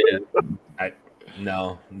 Yeah.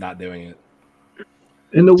 No, not doing it.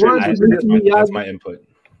 In the words of Mr. Miyagi, That's my input.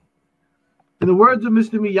 In the words of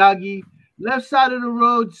Mr. Miyagi, left side of the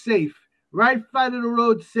road safe, right side of the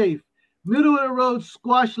road safe, middle of the road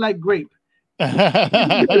squashed like grape.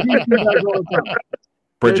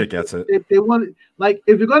 Bridget gets it. If they want, like,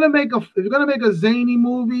 if you're gonna make a zany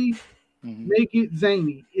movie, make it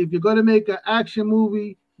zany. If you're gonna make an action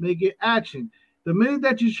movie, make it action. The minute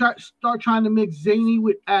that you start trying to mix zany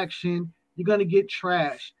with action, you're gonna get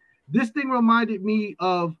trash. This thing reminded me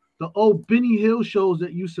of the old Benny Hill shows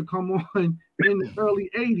that used to come on in the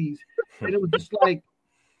early 80s. And it was just like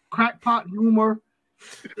crackpot humor.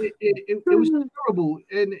 It was terrible.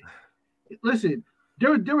 And listen,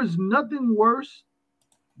 there is nothing worse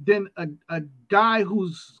than a guy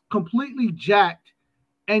who's completely jacked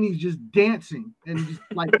and he's just dancing and just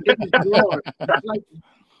like in his glory. Like,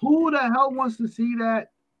 who the hell wants to see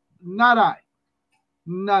that? Not I.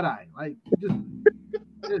 Like,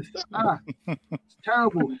 it's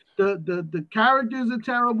terrible. The characters are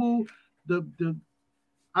terrible.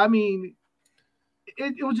 I mean,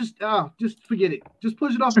 it was just forget it. Just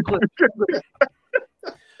push it off a cliff.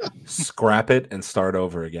 Scrap it and start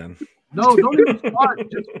over again. No, don't even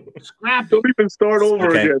start. Just scrap it. Don't even start over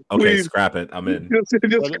again. Okay, Please. scrap it. I'm in. Just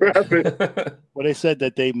scrap it. Well, they said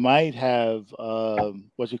that they might have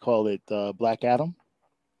Black Adam,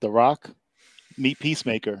 The Rock, meet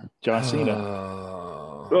Peacemaker, John Cena.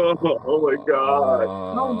 Oh my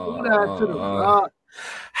God! Don't do that to The Rock.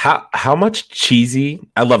 How much cheesy?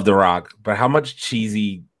 I love The Rock, but how much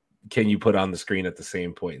cheesy can you put on the screen at the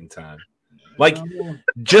same point in time? Like,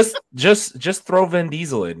 just throw Vin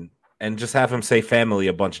Diesel in and just have him say family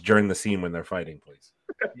a bunch during the scene when they're fighting, please.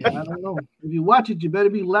 Yeah, I don't know. If you watch it, you better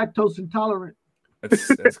be lactose intolerant.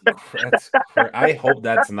 I hope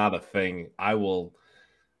that's not a thing. I will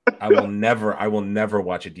never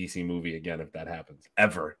watch a DC movie again if that happens,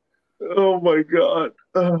 ever. Oh my God.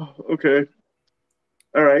 Okay.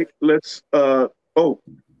 All right. Let's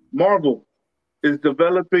Marvel is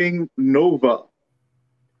developing Nova.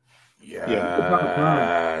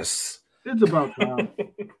 Yes. It's about time.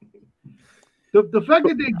 The fact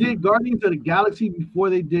that they did Guardians of the Galaxy before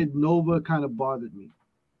they did Nova kind of bothered me.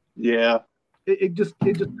 Yeah. It just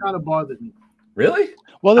kind of bothered me. Really?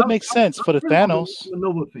 Well, it makes sense for the Thanos. I'm a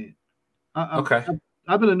Nova fan. Okay.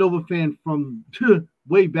 I've been a Nova fan from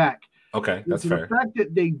way back. Okay, that's fair. The fact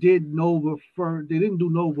that they did Nova first, they didn't do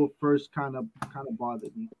Nova first, kind of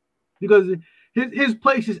bothered me, because his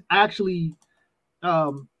place is actually,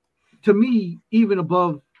 to me, even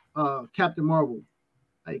above Captain Marvel.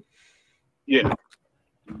 Like, yeah,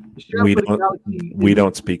 we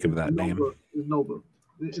don't speak of that name. It's Nova.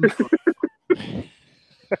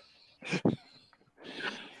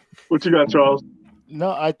 What you got, Charles?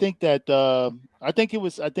 No, I think that I think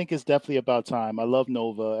it's definitely about time. I love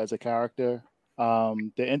Nova as a character.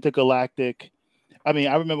 The intergalactic. I mean,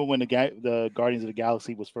 I remember when the Guardians of the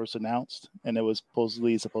Galaxy was first announced, and it was supposed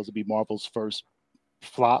to be Marvel's first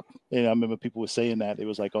flop. And I remember people were saying that it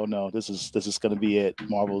was like, oh no, this is going to be it.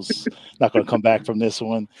 Marvel's not going to come back from this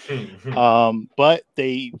one. But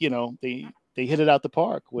they hit it out the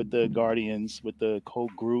park with the Guardians, with the whole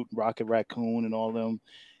Groot, Rocket Raccoon, and all them.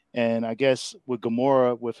 And I guess with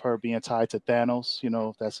Gamora, with her being tied to Thanos,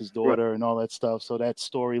 that's his daughter, right, and all that stuff. So that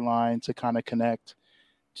storyline to kind of connect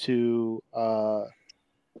to,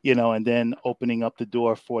 and then opening up the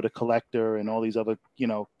door for the Collector and all these other,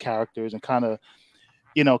 characters, and kind of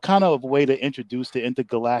a way to introduce the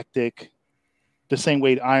intergalactic, the same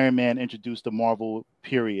way Iron Man introduced the Marvel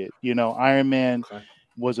period. Iron Man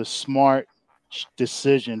was a smart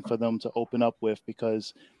decision for them to open up with,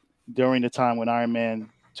 because during the time when Iron Man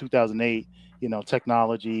 2008,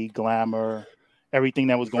 technology, glamour, everything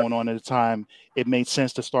that was going on at the time, it made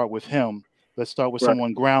sense to start with him. Let's start with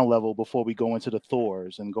someone ground level before we go into the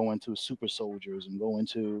Thors and go into super soldiers and go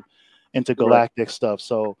into intergalactic stuff.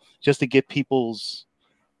 So just to get people's,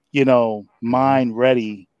 mind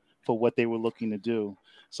ready for what they were looking to do.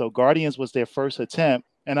 So Guardians was their first attempt.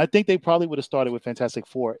 And I think they probably would have started with Fantastic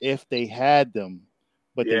Four if they had them,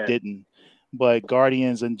 but they didn't. But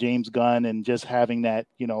Guardians and James Gunn, and just having that,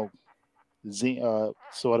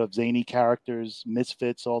 sort of zany characters,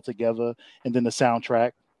 misfits all together, and then the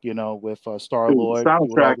soundtrack, with Star-Lord.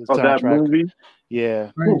 Soundtrack of that movie.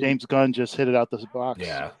 Yeah, James Gunn just hit it out the box.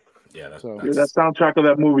 That soundtrack of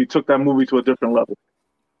that movie took that movie to a different level.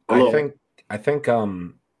 I think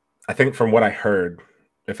from what I heard,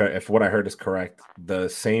 if what I heard is correct, the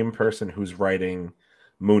same person who's writing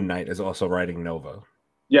Moon Knight is also writing Nova.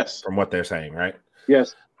 Yes. From what they're saying, right?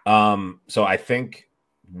 Yes. So I think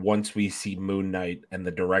once we see Moon Knight and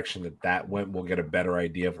the direction that went, we'll get a better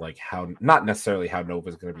idea of like how, not necessarily how Nova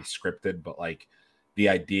is going to be scripted, but like the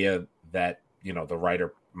idea that, you know, the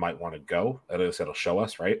writer might want to go. At least it'll show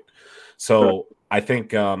us, right? So I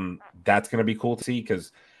think that's going to be cool to see,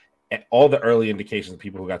 because all the early indications,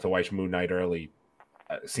 people who got to watch Moon Knight early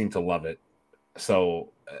seem to love it.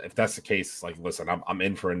 So if that's the case, like, listen, I'm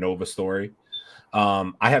in for a Nova story.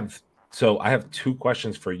 I have two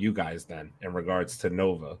questions for you guys then in regards to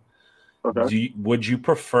Nova. Okay. Would you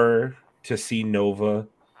prefer to see Nova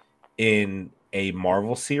in a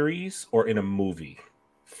Marvel series or in a movie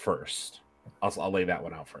first? I'll lay that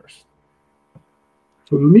one out first.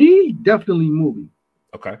 For me, definitely movie.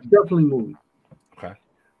 Okay. Definitely movie. Okay.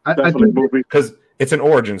 I think movie, because it's an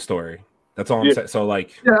origin story. That's all I'm saying. So,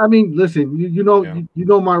 like, yeah, I mean, listen, you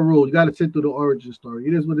know my rule. You got to sit through the origin story.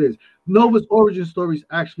 It is what it is. Nova's origin story is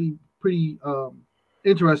actually pretty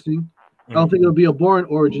interesting. I don't think it'll be a boring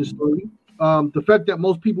origin story. The fact that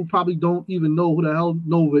most people probably don't even know who the hell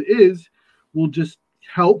Nova is will just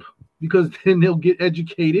help, because then they'll get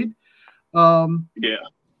educated. You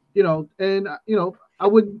know, and I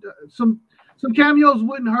wouldn't some cameos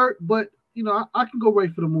wouldn't hurt, but I can go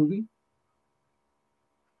right for the movie.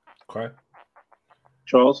 Okay.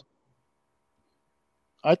 Charles?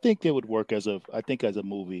 I think it would work as a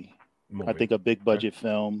movie. I think a big budget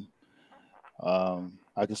film.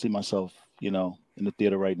 I can see myself, in the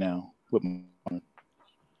theater right now with my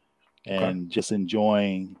and just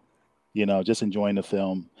enjoying the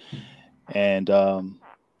film. And I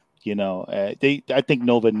think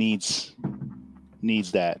Nova needs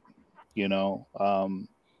that.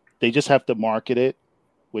 They just have to market it,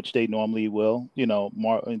 which they normally will.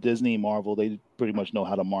 Disney and Marvel, they pretty much know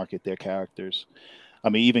how to market their characters. I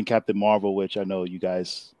mean, even Captain Marvel, which I know you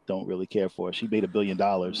guys don't really care for, she made $1 billion.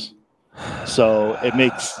 So it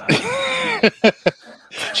makes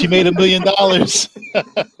she made $1 million.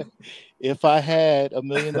 If I had $1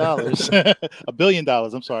 million, $1 billion,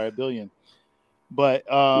 I'm sorry, $1 billion. But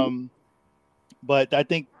I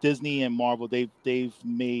think Disney and Marvel, they've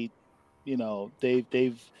made,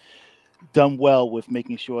 they've done well with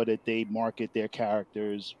making sure that they market their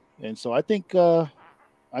characters, and so I think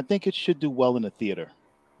it should do well in the theater.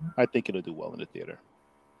 I think it'll do well in the theater.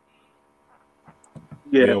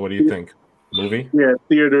 Yeah. Leo, what do you think? Movie? Yeah,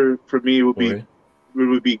 theater for me would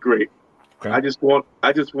be great. Okay. I just want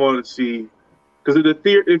to see, because in the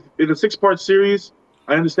theater, in a 6-part series,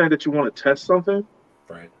 I understand that you want to test something,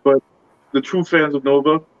 right? But the true fans of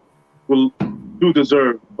Nova do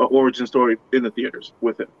deserve an origin story in the theaters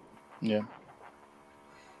with it. Yeah.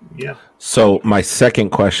 Yeah. So my second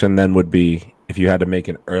question then would be, if you had to make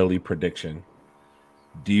an early prediction,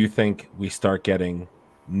 do you think we start getting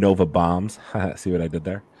Nova bombs? See what I did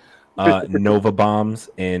there? Nova bombs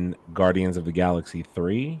in Guardians of the Galaxy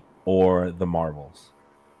 3 or the Marvels?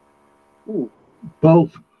 Ooh.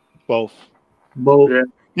 Both. Yeah.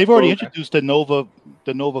 They've already introduced the Nova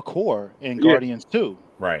core in Guardians 2.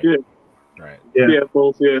 Right. Yeah. Right. Yeah,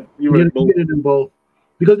 both. Yeah. You get it in both.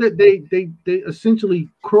 Because they essentially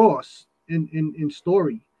cross in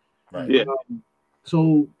story. Right. Yeah.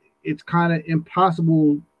 So it's kind of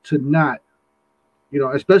impossible to not,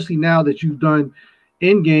 especially now that you've done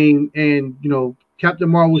Endgame and Captain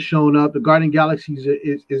Marvel's showing up, the Guardian Galaxies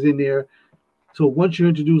is in there. So once you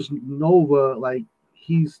introduce Nova, like,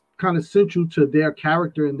 he's kind of central to their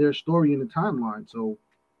character and their story in the timeline. So,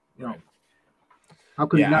 how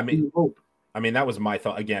could it not be hope? I mean, that was my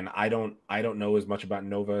thought. Again, I don't know as much about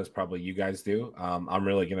Nova as probably you guys do. I'm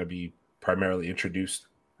really going to be primarily introduced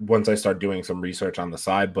once I start doing some research on the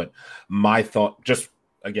side. But my thought, just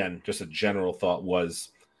a general thought, was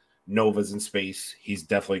Nova's in space. He's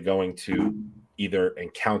definitely going to either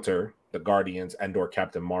encounter the Guardians and or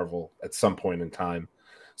Captain Marvel at some point in time.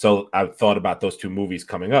 So I thought about those two movies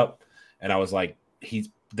coming up, and I was like,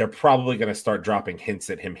 they're probably going to start dropping hints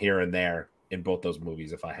at him here and there in both those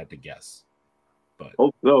movies, if I had to guess. But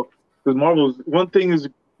hope so, because Marvel's one thing is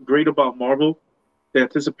great about Marvel, the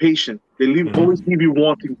anticipation. They always leave you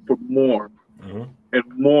wanting for more and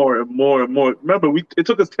more and more and more. Remember, it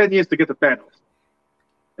took us 10 years to get to Thanos,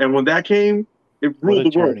 and when that came, it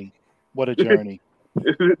ruled the world. What a journey!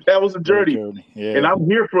 That was a journey. Yeah. And I'm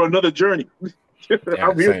here for another journey.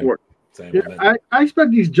 I'm here for it. I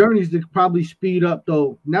expect these journeys to probably speed up,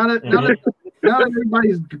 though. Now that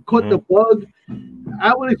everybody's caught the bug,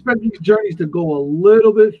 I would expect these journeys to go a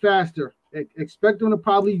little bit faster. Expect them to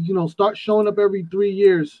probably, start showing up every 3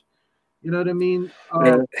 years. You know what I mean?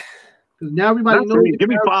 Because now everybody knows. Give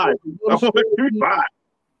me 5. Give me 5.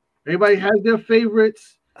 Everybody has their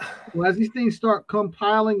favorites. Well, as these things start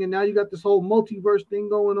compiling, and now you got this whole multiverse thing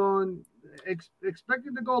going on, expect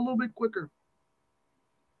it to go a little bit quicker.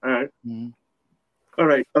 All right. Mm-hmm. All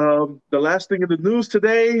right. The last thing in the news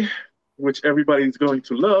today, which everybody's going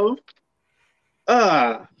to love,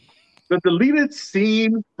 the deleted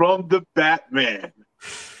scene from the Batman.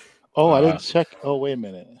 Oh, I didn't check. Oh, wait a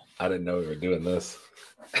minute. I didn't know we were doing this.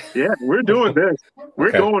 Yeah, we're doing this.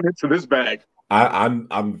 We're going into this bag.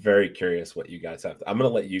 I'm very curious what you guys have. I'm gonna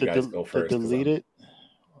let you guys go first. The deleted.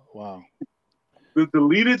 Wow. The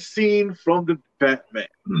deleted scene from the Batman.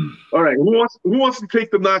 All right, who wants to take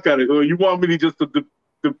the knock at it, or you want me to just to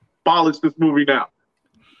abolish this movie now?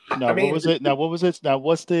 No, what was it? Now, what was it? Now,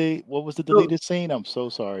 what was the deleted scene? I'm so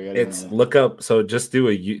sorry. Look up. So just do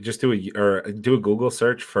a Google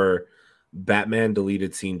search for Batman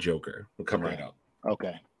deleted scene Joker. It'll come right up.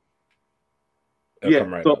 Okay. It'll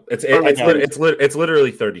come right up. It's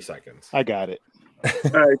literally 30 seconds. I got it.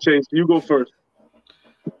 All right, Chase, you go first.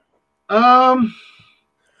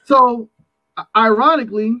 So,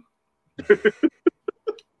 ironically,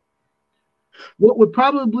 what would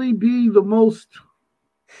probably be the most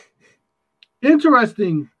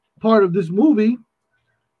interesting part of this movie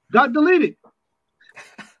got deleted.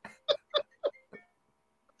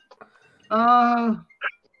 I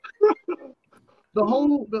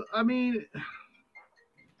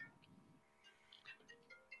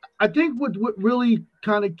think what really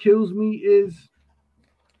kind of kills me is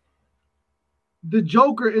the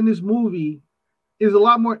Joker in this movie is a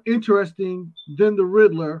lot more interesting than the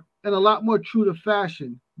Riddler and a lot more true to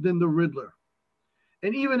fashion than the Riddler.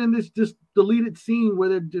 And even in this just deleted scene where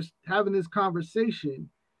they're just having this conversation,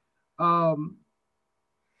 I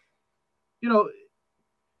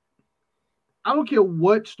don't care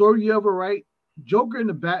what story you ever write, Joker and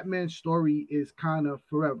the Batman story is kind of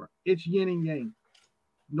forever. It's yin and yang.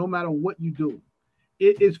 No matter what you do,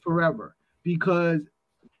 it is forever because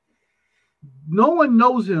no one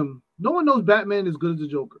knows him. No one knows Batman as good as the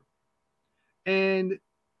Joker. And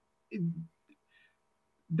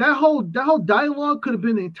that whole dialogue could have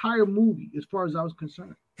been the entire movie as far as I was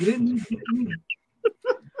concerned. You didn't need to.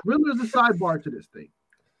 Riddler's a sidebar to this thing.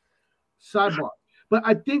 Sidebar. But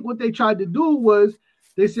I think what they tried to do was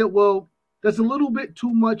they said, well, that's a little bit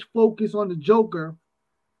too much focus on the Joker,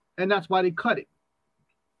 and that's why they cut it.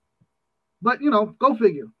 But, go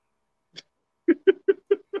figure.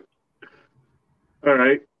 All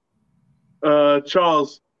right.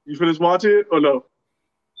 Charles, you finished watching it or no?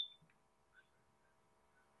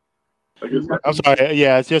 I'm sorry.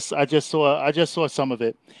 Yeah, I just saw some of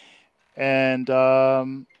it. And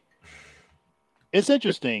it's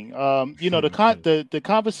interesting. The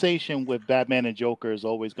conversation with Batman and Joker is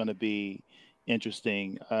always going to be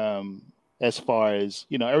interesting. As far as,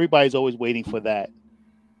 everybody's always waiting for that.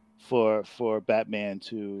 For Batman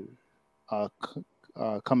to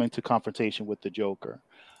come into confrontation with the Joker.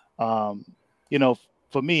 For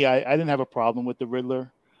me, I didn't have a problem with the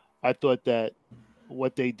Riddler. I thought that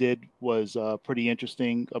what they did was pretty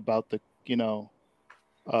interesting about the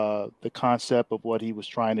concept of what he was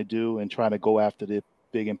trying to do and trying to go after the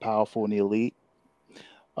big and powerful and the elite.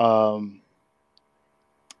 And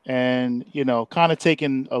kind of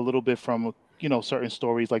taking a little bit from certain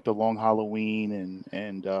stories like the Long Halloween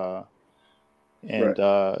and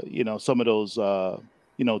some of those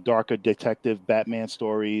darker detective Batman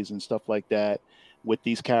stories and stuff like that with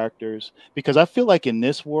these characters, because I feel like in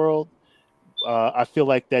this world, I feel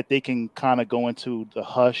like that they can kind of go into the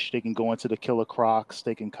Hush, they can go into the Killer Crocs,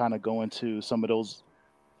 they can kind of go into some of those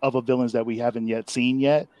other villains that we haven't yet seen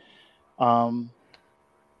yet. So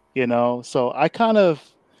I kind of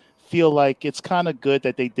feel like it's kind of good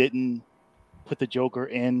that they didn't put the Joker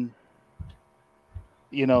in,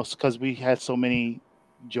 because we had so many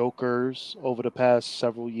Jokers over the past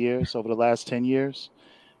several years, over the last 10 years.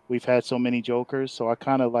 We've had so many Jokers. So I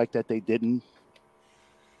kind of like that they didn't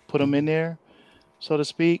put them in there, so to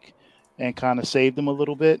speak, and kind of saved them a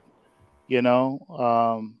little bit,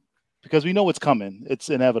 because we know it's coming. It's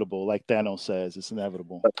inevitable. Like Thanos says, it's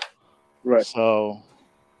inevitable. Right. So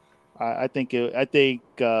I would think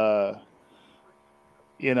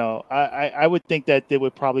that they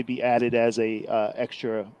would probably be added as a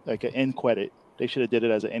extra, like an end credit. They should have did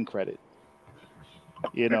it as an end credit,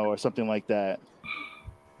 or something like that.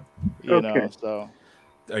 So.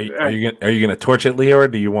 Are you gonna torch it, Leo, or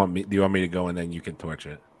do you want me to go and then you can torch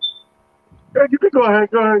it? Yeah, you can go ahead.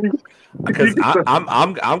 Because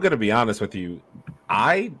I'm gonna be honest with you,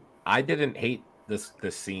 I didn't hate this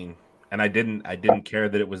scene, and I didn't care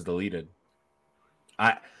that it was deleted.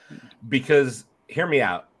 Because hear me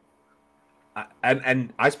out.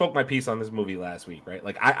 and I spoke my piece on this movie last week, right?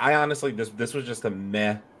 Like I honestly, this was just a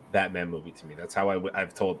meh Batman movie to me. That's how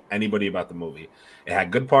I've told anybody about the movie. It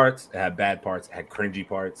had good parts, it had bad parts, it had cringy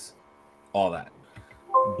parts, all that.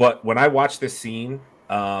 But when I watched this scene,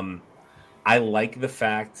 I like the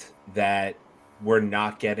fact that we're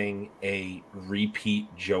not getting a repeat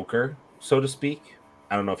Joker, so to speak.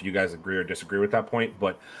 I don't know if you guys agree or disagree with that point,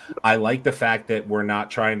 but I like the fact that we're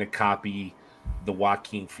not trying to copy the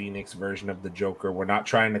Joaquin Phoenix version of the Joker. We're not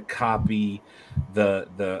trying to copy the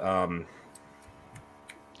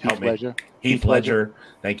Heath Ledger.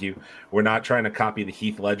 Thank you. We're not trying to copy the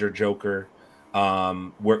Heath Ledger Joker.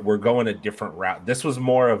 We're going a different route. This was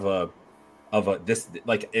more of a this,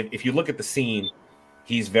 like if you look at the scene,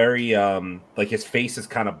 he's very like his face is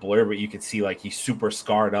kind of blurred, but you can see like he's super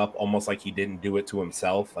scarred up, almost like he didn't do it to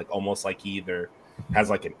himself, like almost like he either has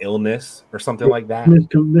like an illness or something like that. You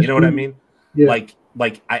know what I mean? Yeah.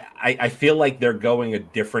 Like I feel like they're going a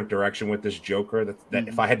different direction with this Joker that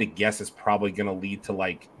if I had to guess is probably going to lead to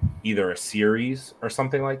like either a series or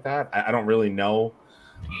something like that. I don't really know,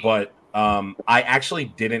 but I actually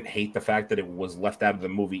didn't hate the fact that it was left out of the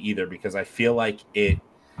movie either, because I feel like it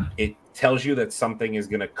tells you that something is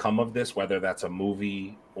going to come of this, whether that's a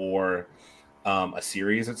movie or a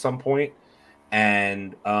series at some point.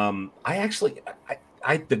 And I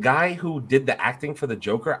the guy who did the acting for the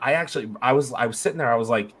Joker, I was sitting there, I was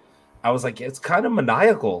like, it's kind of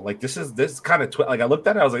maniacal. Like this kind of like I looked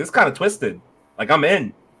at it, I was like, it's kind of twisted. Like I'm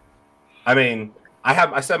in. I mean,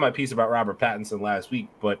 I said my piece about Robert Pattinson last week,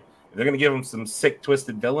 but if they're gonna give him some sick,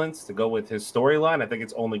 twisted villains to go with his storyline, I think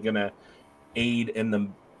it's only gonna aid in the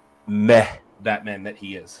meh Batman that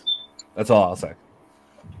he is. That's all I'll say.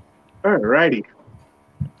 All righty.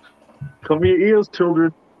 Cover your ears,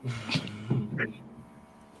 children.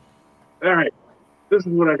 All right, this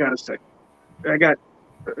is what I gotta say. I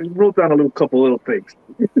wrote down a couple little things.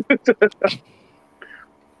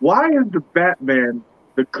 Why is the Batman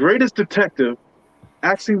the greatest detective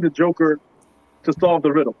asking the Joker to solve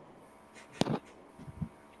the riddle?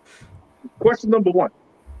 Question number one.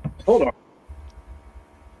 Hold on.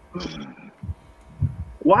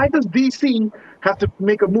 Why does DC have to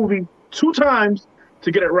make a movie 2 times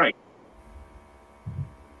to get it right?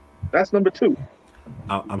 That's number 2.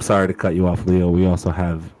 I'm sorry to cut you off, Leo. We also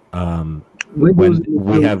have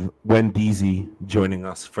Wendeezy joining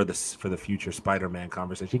us for the future Spider-Man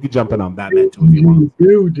conversation. You can jump in on Batman too if you want.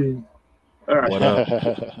 All right. What up?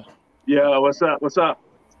 Yeah, what's up? What's up?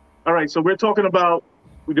 All right, so we're talking about,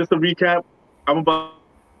 just a recap, I'm about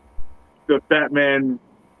the Batman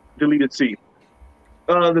deleted scene.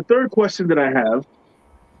 The third question that I have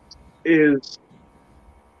is,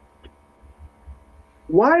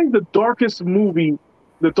 why is the darkest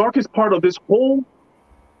part of this whole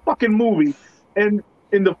fucking movie and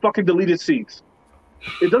in the fucking deleted scenes?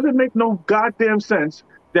 It doesn't make no goddamn sense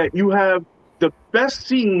that you have the best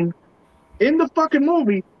scene in the fucking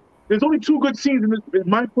movie. There's only 2 good scenes in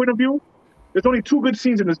my point of view. There's only 2 good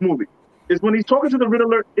scenes in this movie. It's when he's talking to the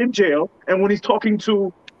Riddler in jail and when he's talking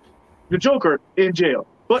to the Joker in jail.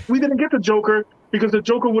 But we didn't get the Joker because the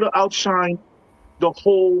Joker would have outshined the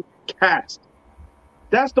whole cast.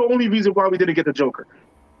 That's the only reason why we didn't get the Joker.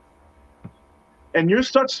 And you're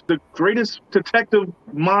such the greatest detective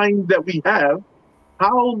mind that we have.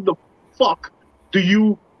 How the fuck do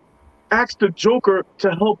you ask the Joker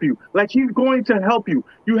to help you? Like he's going to help you.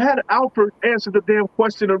 You had Alfred answer the damn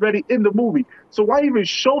question already in the movie. So why even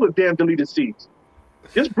show the damn deleted scenes?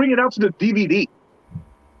 Just bring it out to the DVD.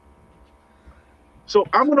 So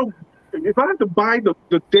if I have to buy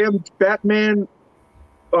the damn Batman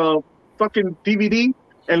fucking DVD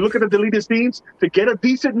and look at the deleted scenes to get a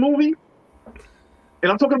decent movie,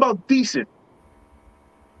 and I'm talking about decent,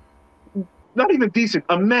 not even decent,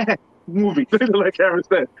 a meh movie, like Aaron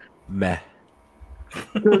said. Meh.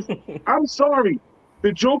 Because I'm sorry,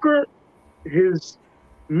 the Joker, his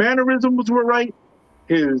mannerisms were right,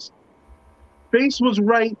 his face was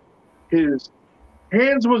right, his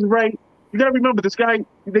hands was right. You gotta remember, this guy,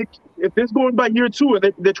 if they're going by year 2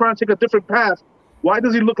 and they're trying to take a different path, why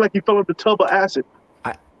does he look like he fell in the tub of acid?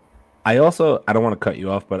 I don't want to cut you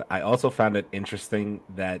off, but I also found it interesting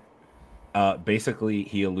that basically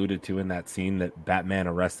he alluded to in that scene that Batman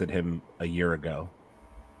arrested him a year ago.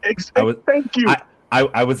 Thank you.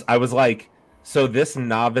 I was like, so this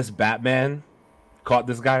novice Batman caught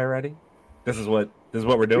this guy already? This is what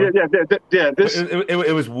we're doing? Yeah.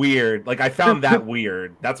 It was weird. Like I found that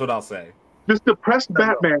weird. That's what I'll say. This depressed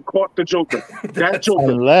Batman caught the Joker. That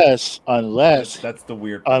Joker. Unless that's the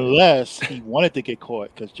weird part. Unless he wanted to get caught,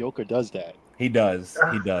 because Joker does that. He does.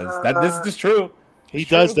 This is true. He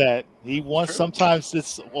does that. He wants. Sometimes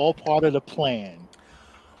it's all part of the plan.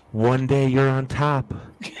 One day you're on top,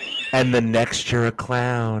 and the next you're a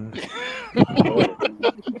clown.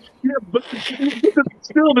 Yeah, but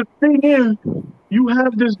still, the thing is, you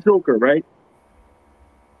have this Joker, right?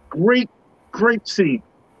 Great scene.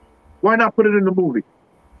 Why not put it in the movie?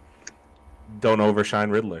 Don't overshine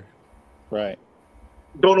Riddler. Right.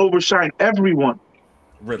 Don't overshine everyone.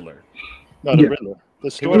 Riddler. No, the Riddler. The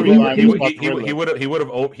storyline.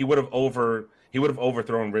 He would have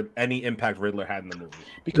overthrown any impact Riddler had in the movie.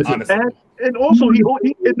 Because honestly, and also he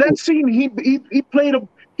in that scene he played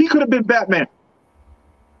he could have been Batman.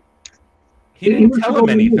 He didn't tell him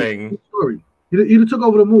anything. He took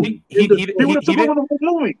over the movie. He would have took over the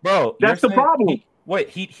movie, bro. That's the problem.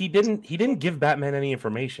 He didn't give Batman any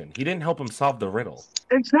information. He didn't help him solve the riddle.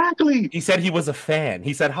 Exactly. He said he was a fan.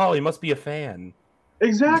 He said, "Oh, he must be a fan."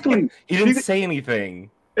 Exactly. He didn't say anything.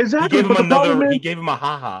 Exactly. He gave him a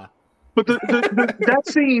haha. But that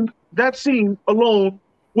scene alone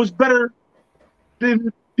was better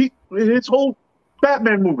than his whole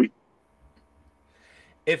Batman movie.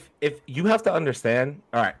 If you have to understand,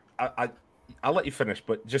 all right, I'll let you finish,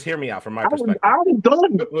 but just hear me out from my perspective. I'm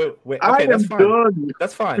done. Wait, okay, that's fine. Done.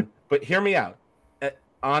 That's fine. But hear me out.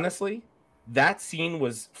 Honestly, that scene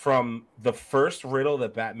was from the first riddle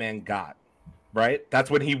that Batman got. Right? That's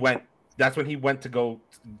when he went to go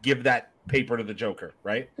give that paper to the Joker,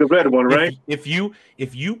 right? The red one, right? If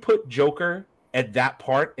you put Joker at that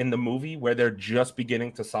part in the movie where they're just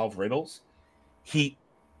beginning to solve riddles,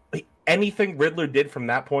 anything Riddler did from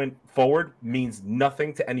that point forward means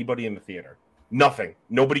nothing to anybody in the theater. Nothing.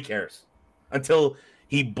 Nobody cares until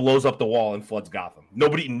he blows up the wall and floods Gotham.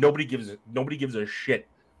 Nobody gives a shit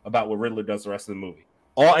about what Riddler does the rest of the movie.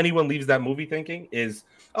 All anyone leaves that movie thinking is,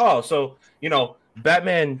 oh, so,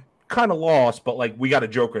 Batman kind of lost, but, like, we got a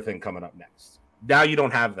Joker thing coming up next. Now you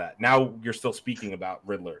don't have that. Now you're still speaking about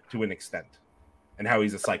Riddler to an extent and how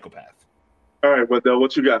he's a psychopath. All right, Waddell,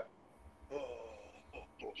 what you got?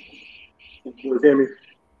 Can you hear me?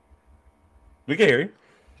 We can hear you.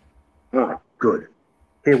 Oh, good.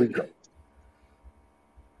 Here we go.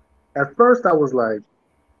 At first, I was like,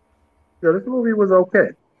 yo, this movie was okay.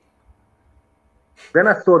 Then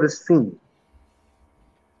I saw this scene.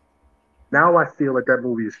 Now I feel like that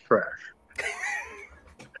movie is trash.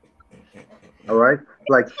 All right?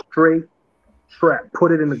 Like straight trash.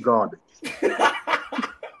 Put it in the garbage.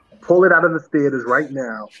 Pull it out of the theaters right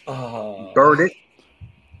now. Burn it.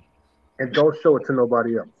 And don't show it to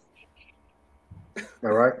nobody else.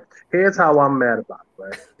 All right? Here's how I'm mad about it,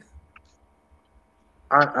 right?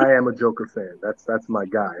 I am a Joker fan. That's my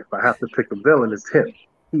guy. If I have to pick a villain, it's him.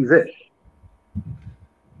 He's it.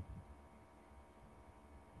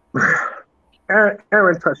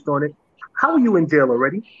 Aaron touched on it. How are you in jail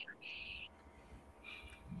already?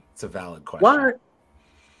 It's a valid question. Why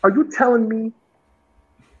are you telling me?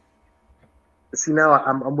 See, now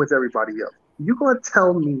I'm with everybody else. You gonna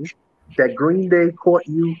tell me that Green Day caught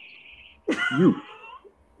you?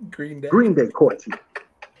 Green Day caught you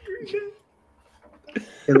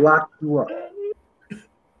and locked you up.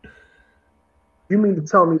 You mean to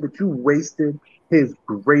tell me that you wasted his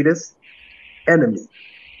greatest enemy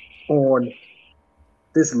on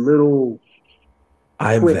this little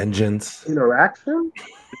I'm vengeance interaction?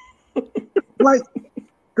 Like,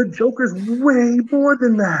 the Joker's way more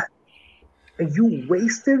than that. And you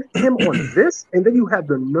wasted him on this, and then you have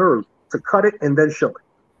the nerve to cut it and then show it.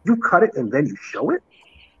 You cut it and then you show it?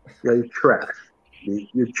 Yeah, you're trash.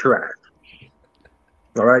 You're trash.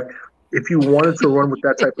 All right? If you wanted to run with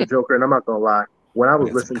that type of Joker, and I'm not going to lie, when I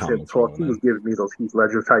was listening to him talk, he was giving me those Heath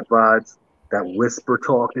Ledger type vibes, that whisper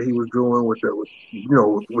talk that he was doing with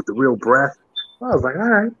the real breath. I was like, all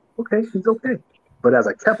right, okay, he's okay. But as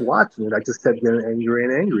I kept watching it, I just kept getting angrier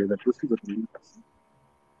and angrier. Like, this is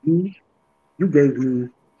you gave me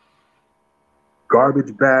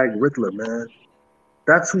garbage bag Riddler, man.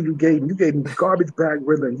 That's who you gave me. You gave me garbage bag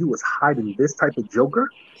Riddler, and you was hiding this type of Joker?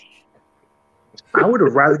 I would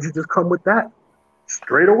have rather you just come with that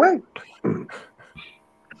straight away.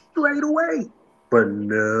 Straight away. But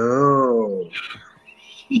no.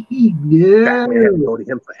 Yeah. Batman had to go to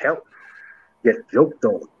him for help. Get joked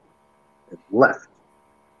on and left.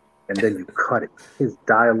 And then you cut it. His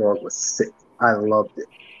dialogue was sick. I loved it.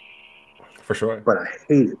 For sure. But I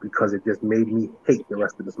hate it because it just made me hate the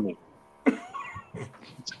rest of this movie.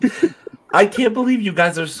 I can't believe you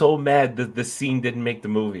guys are so mad that the scene didn't make the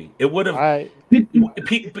movie. It would have.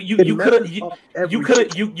 But you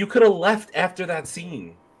could have left after that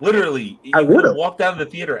scene. Literally, you could have walked out of the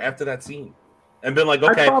theater after that scene and been like,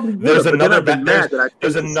 okay, there's another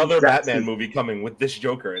Batman movie coming with this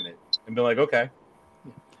Joker in it, and been like, okay.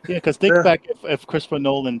 Yeah, because think back if Christopher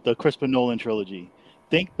Nolan, the Christopher Nolan trilogy.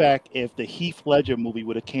 Think back if the Heath Ledger movie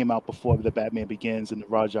would have came out before the Batman Begins and the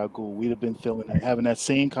Ra's al Ghul, we'd have been having that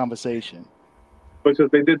same conversation.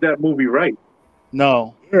 Because they did that movie right.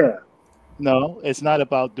 No, Yeah. no, it's not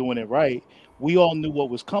about doing it right. We all knew what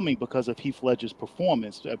was coming because of Heath Ledger's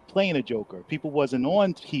performance playing a Joker. People wasn't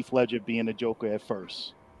on Heath Ledger being a Joker at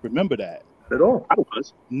first. Remember that. At all. I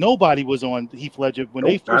was. Nobody was on Heath Ledger when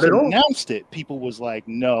they first announced it. People was like,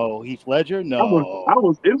 "No, Heath Ledger, no." I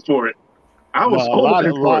was in for it. I was a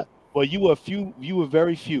lot. Well, you were few. You were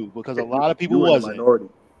very few because a lot of people wasn't.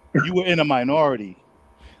 You were in a minority.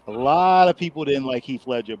 A lot of people didn't like Heath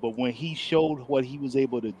Ledger, but when he showed what he was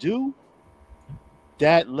able to do,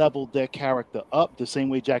 that leveled that character up the same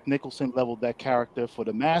way Jack Nicholson leveled that character for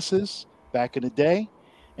the masses back in the day,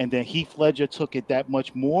 and then Heath Ledger took it that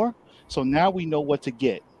much more. So now we know what to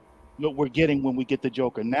get. What we're getting when we get the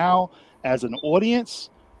Joker. Now, as an audience,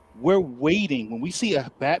 we're waiting. When we see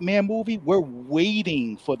a Batman movie, we're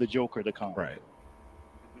waiting for the Joker to come. Right.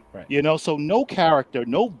 You know, so no character,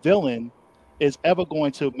 no villain is ever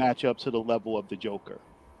going to match up to the level of the Joker.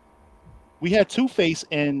 We had Two-Face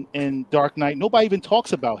in Dark Knight. Nobody even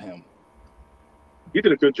talks about him. He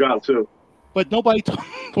did a good job too. But nobody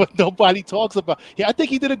talks about. Yeah, I think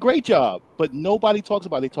he did a great job. But nobody talks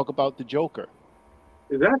about. They talk about the Joker.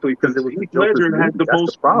 Exactly, because Heath Ledger had the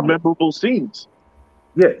most memorable scenes.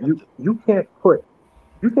 Yeah, you can't put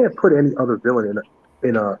any other villain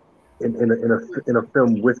in a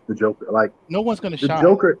film with the Joker. Like no one's gonna the shine.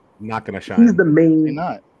 Joker not gonna shine. He's the main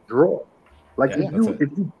draw. Like yeah,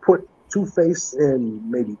 if you put Two-Face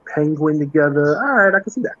and maybe Penguin together, all right, I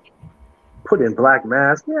can see that. Put in Black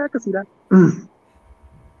Mask, yeah, I can see that.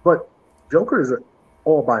 But Joker is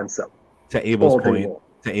all by himself. To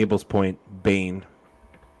Abel's point, Bane.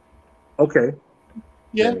 Okay.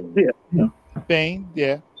 Yeah. Bane,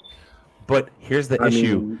 yeah. But here's the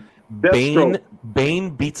issue. Bane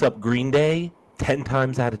beats up Green Day 10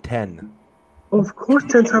 times out of 10. Of course,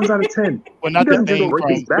 10 times out of 10. Well, not the Bane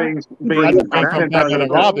from Batman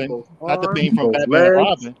and Robin. Not the Bane from Batman and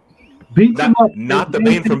Robin. Not the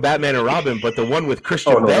Bane from Batman and Robin, but the one with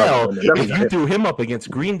Christian Bale. If you threw him up against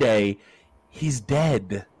Green Day, he's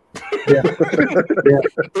dead. Yeah.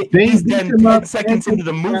 He's dead 10 seconds into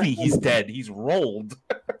the movie. He's dead. He's rolled.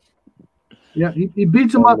 Yeah, he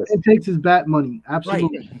beats him up and takes his bat money.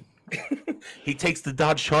 Absolutely. Right. He takes the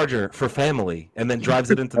Dodge Charger for family and then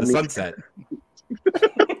drives it into the sunset.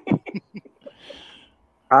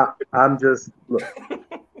 I'm just look.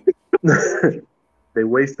 They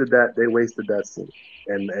wasted that scene,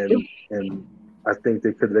 and I think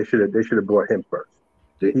they should have brought him first.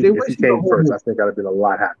 If he came first, I think I'd have been a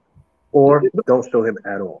lot happier. Or don't show him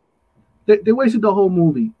at all. They wasted the whole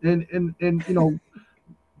movie, and you know,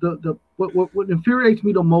 what infuriates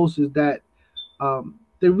me the most is that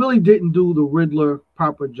they really didn't do the Riddler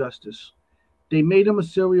proper justice. They made him a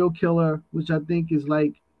serial killer, which I think is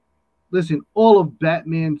like, listen, all of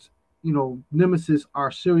Batman's, you know, nemesis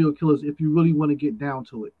are serial killers if you really want to get down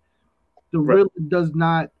to it. The Riddler does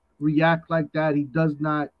not react like that. He does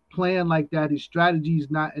not plan like that. His strategy is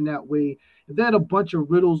not in that way. If they had a bunch of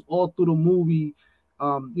riddles all through the movie,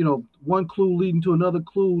 you know, one clue leading to another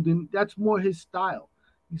clue, then that's more his style.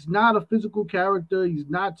 He's not a physical character. He's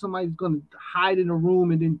not somebody who's going to hide in a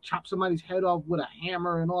room and then chop somebody's head off with a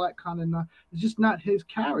hammer and all that kind of stuff. It's just not his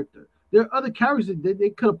character. There are other characters that they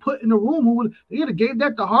could have put in the room they could have gave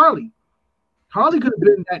that to Harley. Harley could have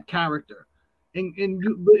been that character, and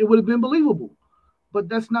it would have been believable. But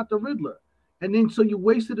that's not the Riddler. And then so you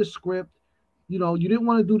wasted a script. You know, you didn't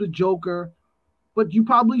want to do the Joker, but you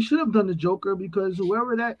probably should have done the Joker because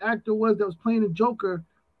whoever that actor was that was playing the Joker,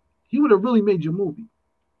 he would have really made your movie.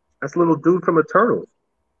 That's a little dude from Eternals.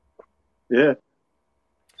 Yeah.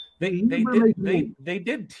 They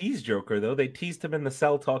did tease Joker though. They teased him in the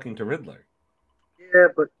cell talking to Riddler. Yeah,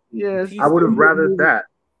 but I would have rather that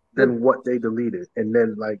than what they deleted, and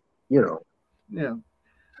then Yeah.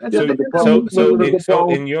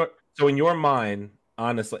 So in your mind,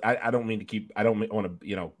 honestly, I don't want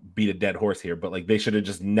to beat a dead horse here, but like they should have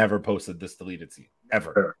just never posted this deleted scene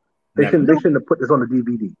ever. They shouldn't have put this on the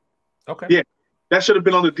DVD. Okay. Yeah. That should have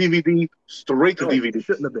been on the DVD, straight to DVD. It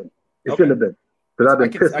shouldn't have been. It shouldn't have been. Because I've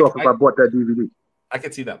been pissed off if I bought that DVD. I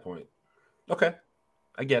can see that point. Okay.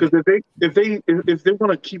 I get it. Because if they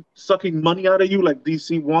want to keep sucking money out of you like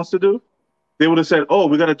DC wants to do, they would have said, "Oh,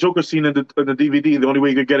 we got a Joker scene in the DVD. The only way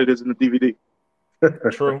you could get it is in the DVD."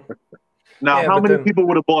 True. Now, how many people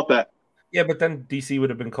would have bought that? Yeah, but then DC would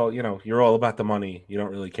have been called, you're all about the money. You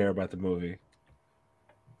don't really care about the movie.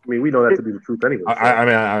 I mean, we know that to be the truth anyway.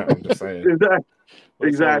 I'm just saying.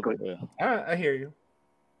 Exactly. I hear you.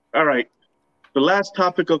 All right. The last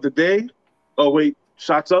topic of the day. Oh, wait.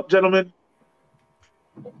 Shots up, gentlemen.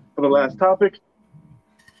 For the last topic.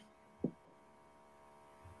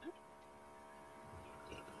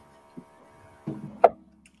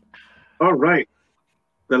 All right.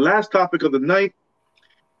 The last topic of the night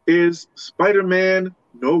is Spider-Man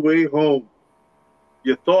No Way Home.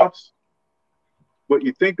 Your thoughts, what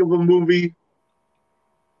you think of a movie,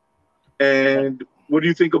 and what do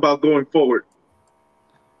you think about going forward?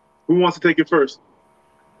 Who wants to take it first?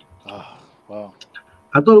 Wow.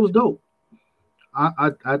 I thought it was dope.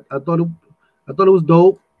 I thought it was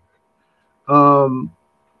dope. A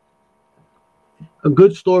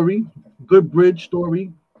good story, good bridge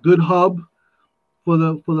story, good hub for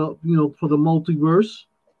the multiverse.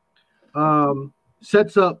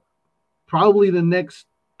 Sets up probably the next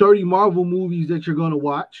 30 Marvel movies that you're going to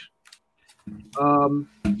watch.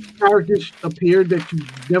 Characters appeared that you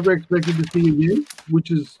never expected to see again,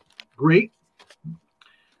 which is great.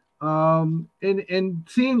 And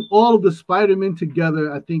seeing all of the Spider-Men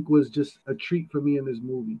together, I think was just a treat for me in this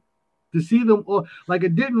movie. To see them all, like I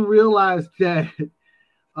didn't realize that.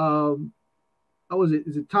 Was it?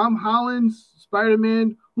 Is it Tom Holland's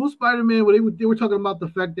Spider-Man? Who's Spider-Man? Where they were talking about the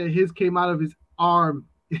fact that his came out of his arm.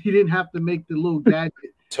 He didn't have to make the little gadget.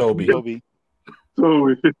 Toby.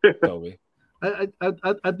 I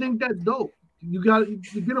think that's dope. You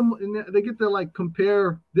get them, and they get to like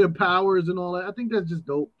compare their powers and all that. I think that's just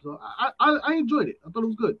dope. So I enjoyed it. I thought it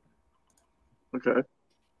was good. Okay.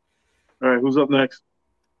 All right. Who's up next?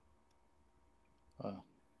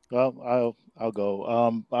 Well, I'll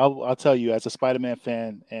go. I'll tell you, as a Spider-Man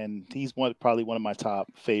fan, and he's probably one of my top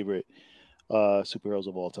favorite superheroes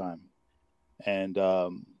of all time, and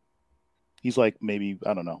he's like maybe,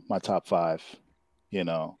 I don't know, my top 5.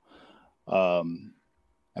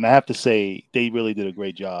 And I have to say, they really did a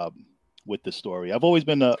great job with the story. I've always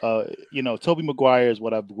been Tobey Maguire is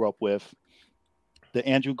what I grew up with. The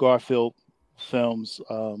Andrew Garfield films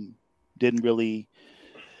didn't really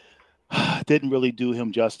do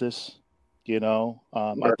him justice.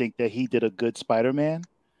 I think that he did a good Spider-Man,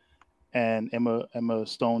 and Emma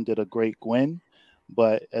Stone did a great Gwen.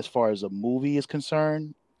 But as far as a movie is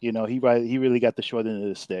concerned, he really got the short end of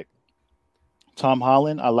the stick. Tom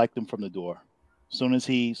Holland, I liked him from the door. Soon as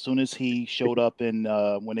he showed up in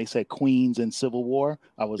when they said Queens in Civil War,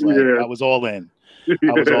 I was like, I was all in.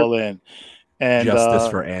 I was all in. And justice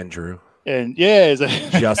for Andrew. And yeah,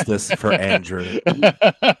 justice for Andrew.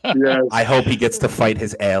 Yes. I hope he gets to fight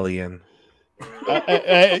his alien.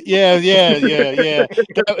 Yeah.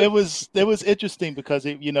 It was interesting because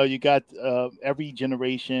you got every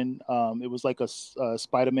generation. It was like a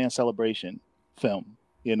Spider-Man celebration film.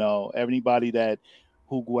 Everybody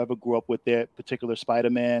whoever grew up with their particular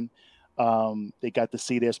Spider-Man, they got to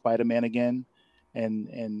see their Spider-Man again,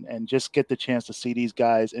 and just get the chance to see these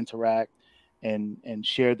guys interact and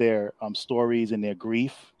share their stories and their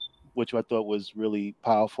grief, which I thought was really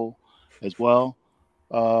powerful as well.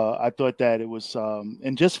 I thought that it was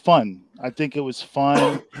and just fun. I think it was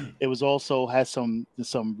fun. It was also had some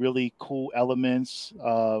really cool elements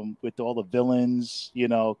with all the villains,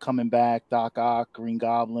 coming back. Doc Ock, Green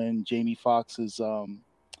Goblin, Jamie Foxx's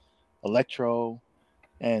Electro,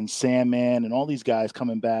 and Sandman, and all these guys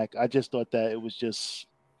coming back. I just thought that it was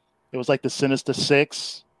like the Sinister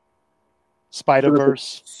Six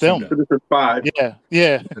Spider-Verse film. Sinister 5.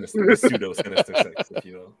 Yeah. Pseudo Sinister Six, if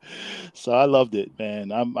you will. So I loved it,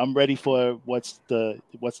 man. I'm ready for what's to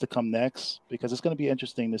come next, because it's going to be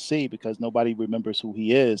interesting to see, because nobody remembers who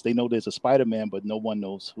he is. They know there's a Spider-Man, but no one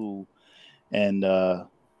knows who. And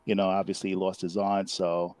obviously he lost his aunt,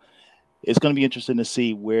 so it's going to be interesting to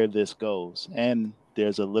see where this goes. And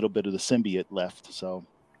there's a little bit of the symbiote left, so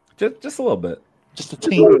just a little bit, just a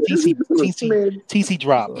teensy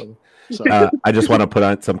drop. So. I just want to put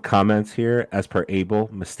on some comments here. As per Abel,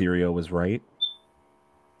 Mysterio was right.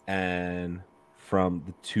 And from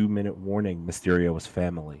the 2-minute warning, Mysterio was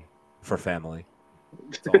family. That's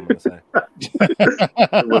all I'm going to say.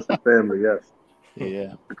 It was the family, yes.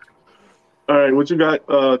 Yeah. All right, what you got,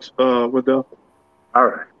 Waddell? All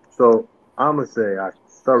right, so I'm going to say I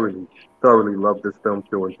thoroughly loved this film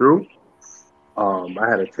through and through. I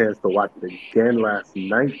had a chance to watch it again last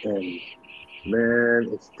night, and man,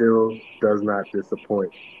 it still does not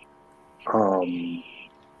disappoint. For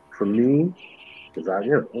me, because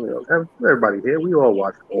everybody here, we all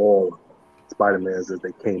watched all Spider-Mans as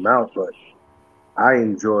they came out, but I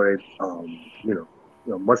enjoyed,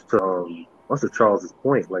 much to Charles's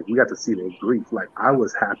point, like we got to see their grief. Like I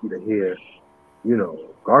was happy to hear,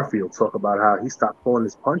 Garfield talk about how he stopped pulling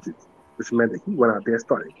his punches, which meant that he went out there and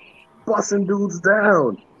started busting dudes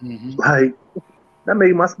down. Mm-hmm. Like That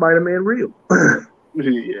made my Spider-Man real.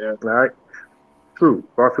 Yeah. All right. True.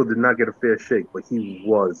 Garfield did not get a fair shake, but he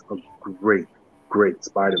was a great, great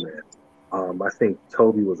Spider-Man. I think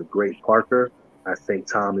Toby was a great Parker. I think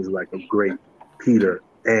Tom is like a great Peter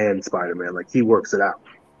and Spider-Man. Like he works it out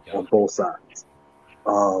on both sides.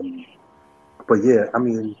 But yeah, I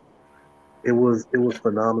mean, it was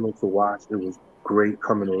phenomenal to watch. It was great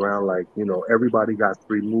coming around. Like, you know, everybody got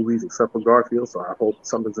 3 movies except for Garfield, so I hope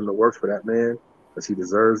something's in the works for that man because he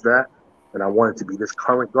deserves that. And I want it to be this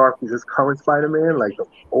current Garfield, this current Spider-Man, like the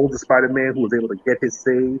older Spider-Man who was able to get his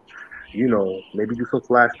save. You know, maybe do some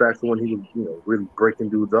flashbacks to when he was, you know, really breaking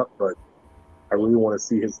dudes up. But I really want to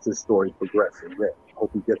see his story progress. And yeah, I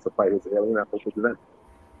hope he gets to fight his alien. I hope it's event.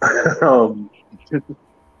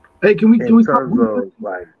 Hey, can we in terms of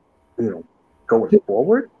like, you know, going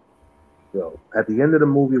forward, you know, at the end of the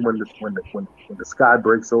movie when the sky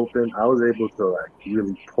breaks open, I was able to like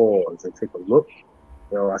really pause and take a look.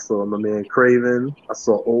 You know, I saw my man Craven, I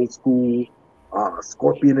saw old school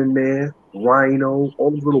Scorpion in there, Rhino,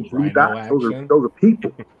 all those little blue dots. Those are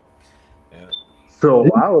people. Yeah. So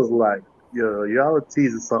I was like, yo, y'all are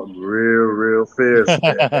teasing something real fierce,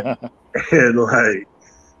 man. And like,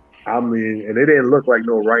 I mean, and they didn't look like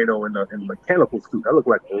no Rhino in the mechanical suit. That looked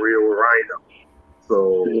like a real Rhino.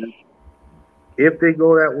 So if they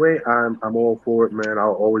go that way, I'm all for it, man.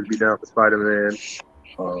 I'll always be down for Spider-Man.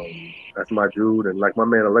 That's my dude. And like my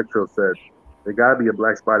man Electro said, there gotta be a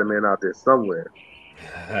black Spider-Man out there somewhere.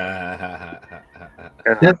 And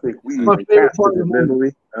I think we even captured his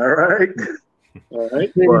memory. All right. All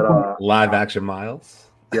right. But live action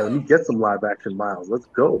Miles. Yeah, let me get some live action Miles. Let's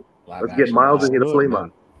go. Let's get Miles in here to play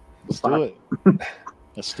Miles. Let's do it.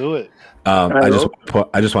 Let's do it. I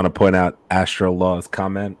just want to point out Astro Law's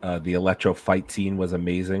comment. The Electro fight scene was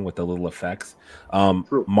amazing with the little effects.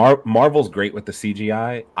 Marvel's great with the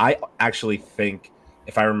CGI. I actually think,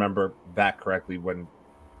 if I remember back correctly, when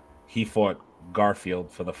he fought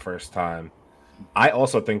Garfield for the first time, I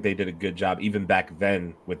also think they did a good job even back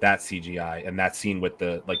then with that CGI and that scene with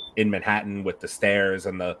the like in Manhattan with the stairs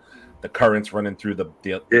and the currents running through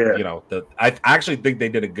I actually think they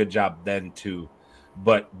did a good job then too.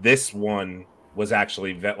 But this one was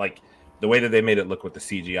actually like the way that they made it look with the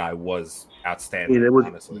CGI was outstanding.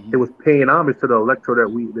 Honestly, it was paying homage to the Electro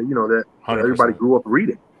that everybody grew up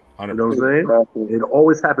reading. 100%. You know what I'm saying? It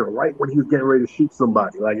always happened right when he was getting ready to shoot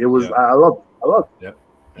somebody. Like it was, I love it. Yep.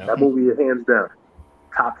 That movie is hands down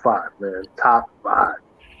top 5, man. Top 5.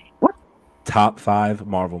 What? Top 5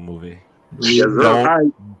 Marvel movie. Yes,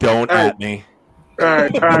 don't at me. All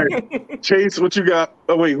right. Chase, what you got?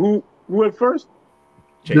 Oh wait, who went first?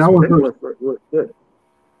 Chase went first. Good.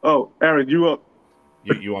 Oh, Aaron, you up?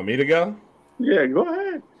 You want me to go? Yeah, go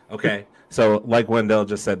ahead. Okay. So, like Wendell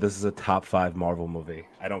just said, this is a top 5 Marvel movie.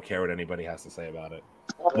 I don't care what anybody has to say about it.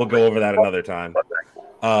 We'll go over that another time.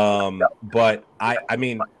 But I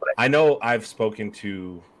mean, I know I've spoken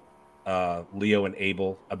to Leo and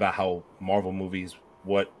Abel about how Marvel movies,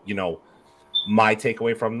 my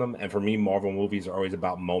takeaway from them. And for me, Marvel movies are always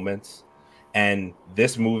about moments. And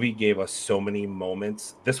this movie gave us so many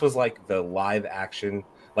moments. This was like the live action,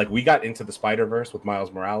 like we got into the Spider-Verse with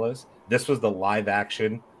Miles Morales. This was the live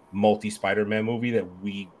action multi-Spider-Man movie that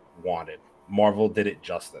we wanted. Marvel did it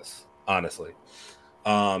justice, honestly.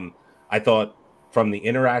 I thought from the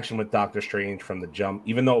interaction with Doctor Strange from the jump,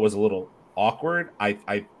 even though it was a little awkward,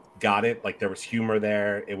 I got it. Like there was humor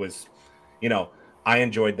there. It was, I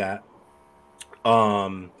enjoyed that.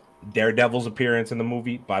 Daredevil's appearance in the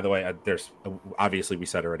movie, by the way, there's obviously we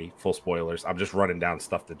said already, full spoilers. I'm just running down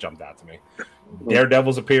stuff that jumped out to me.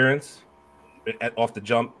 Daredevil's appearance off the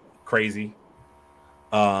jump, crazy.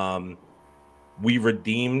 We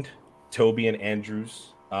redeemed Toby and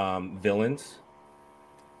Andrew's villains.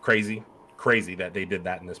 Crazy that they did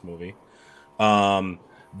that in this movie.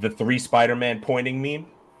 The 3 Spider-Man pointing meme,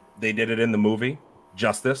 they did it in the movie.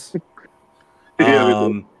 Justice.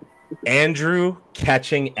 Andrew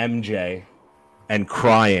catching MJ and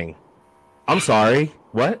crying. I'm sorry.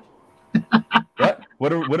 What? What?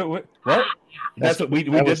 That's what we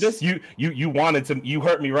did this. You wanted to. You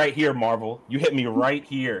hurt me right here, Marvel. You hit me right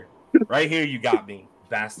here. Right here, you got me,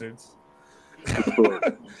 bastards.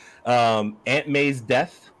 Aunt May's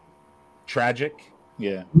death, tragic.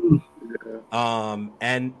 Yeah.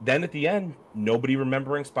 And then at the end, nobody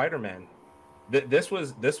remembering Spider-Man. This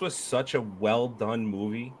was such a well done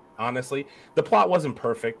movie. Honestly, the plot wasn't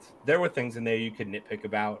perfect. There were things in there you could nitpick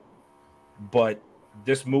about, but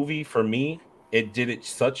this movie, for me, it did it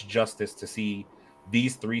such justice to see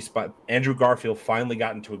these 3 Andrew Garfield finally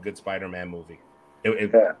got into a good Spider-Man movie.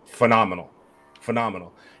 Phenomenal.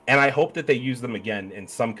 phenomenal. And I hope that they use them again in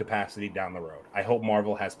some capacity down the road. I hope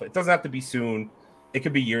Marvel has, but it doesn't have to be soon. It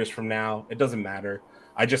could be years from now. It doesn't matter.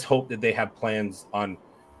 I just hope that they have plans on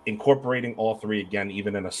incorporating all three again,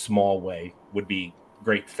 even in a small way, would be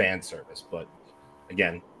great fan service. But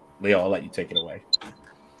again, Leo, I'll let you take it away.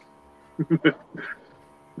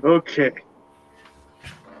 Okay.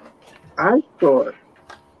 I thought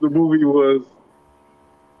the movie was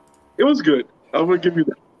good. I'm gonna give you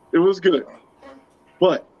that. It was good.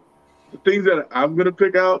 But the things that I'm gonna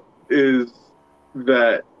pick out is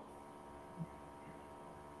that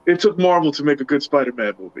it took Marvel to make a good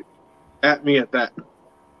Spider-Man movie. At me at that.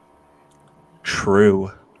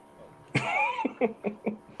 True.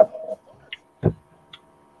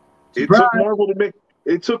 It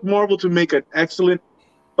took Marvel to make an excellent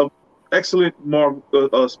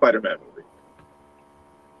Marvel Spider-Man movie.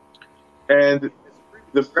 And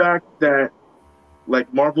the fact that,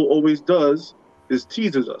 like Marvel always does, is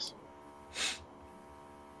teases us.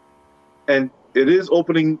 And it is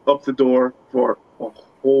opening up the door for a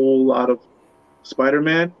whole lot of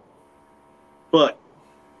Spider-Man. But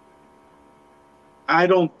I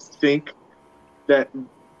don't think that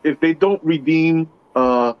if they don't redeem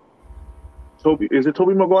Tobey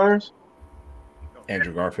Maguire's?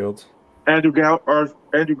 Andrew Garfield's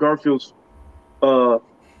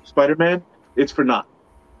Spider-Man, it's for naught.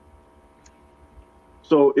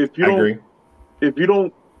 So if you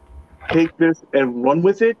don't take this and run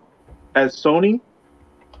with it as Sony,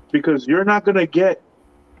 because you're not gonna get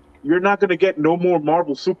no more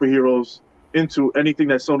Marvel superheroes into anything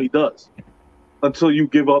that Sony does until you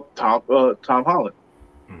give up Tom Holland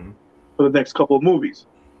for the next couple of movies.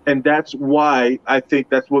 And that's why I think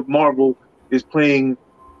that's what Marvel is playing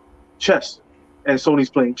chess and Sony's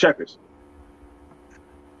playing checkers.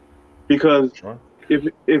 Because if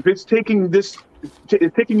it's taking you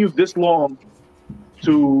this long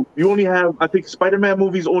to, you only have, I think Spider-Man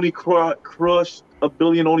movies only crushed $1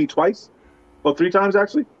 billion only twice or 3 times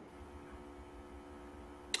actually.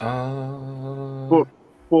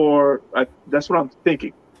 That's what I'm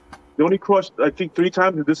thinking. They only crushed, I think, 3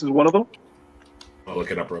 times, and this is one of them. I'll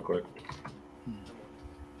look it up real quick.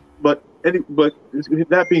 But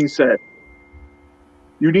that being said,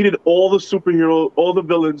 you needed all the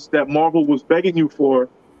villains that Marvel was begging you for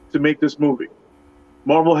to make this movie.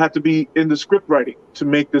 Marvel had to be in the script writing to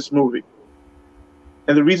make this movie.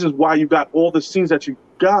 And the reasons why you got all the scenes that you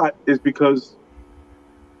got is because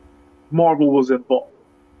Marvel was involved.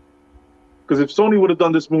 Because if Sony would have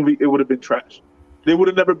done this movie, it would have been trash. They would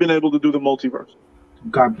have never been able to do the multiverse.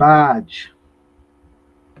 Garbage.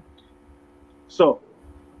 So,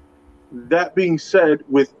 that being said,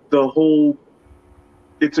 with the whole,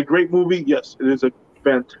 it's a great movie. Yes, it is a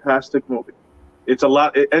fantastic movie. It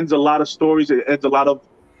ends a lot of stories. It ends a lot of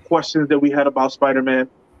questions that we had about Spider-Man.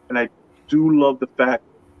 And I do love the fact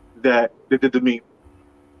that they did the meme.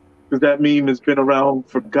 Because that meme has been around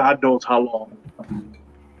for God knows how long.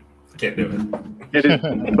 Can't do it.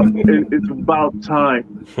 It's about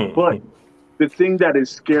time. But the thing that is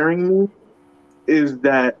scaring me is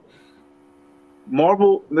that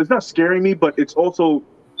Marvel, it's not scaring me, but it's also,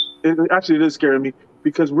 it is scaring me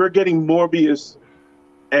because we're getting Morbius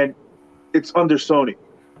and it's under Sony.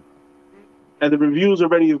 And the reviews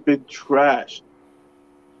already have been trashed.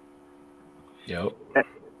 Yep.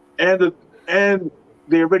 And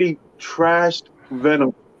they already trashed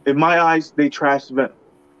Venom. In my eyes, they trashed Venom.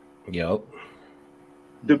 Yep.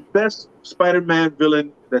 The best Spider-Man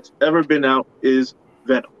villain that's ever been out is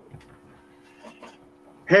Venom.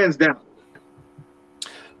 Hands down.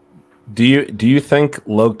 Do you think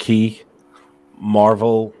low key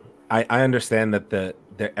Marvel? I understand that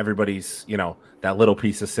everybody's, that little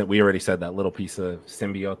piece of, we already said that little piece of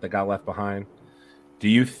symbiote that got left behind. Do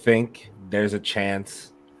you think there's a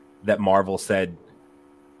chance that Marvel said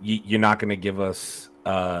you're not going to give us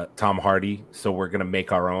Tom Hardy, so we're going to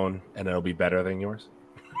make our own and it'll be better than yours?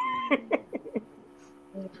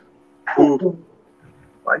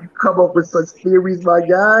 Why you come up with such theories, my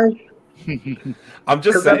guy? I'm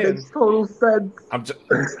just saying. That makes total sense.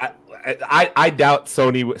 I doubt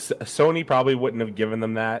Sony probably wouldn't have given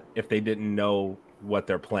them that if they didn't know what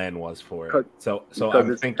their plan was for it. So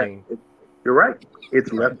I'm thinking you're right.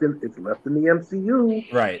 It's left in the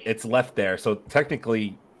MCU. Right, it's left there. So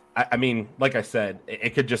technically, I mean, like I said,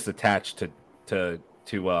 it could just attach to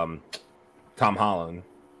Tom Holland,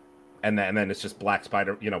 and then it's just Black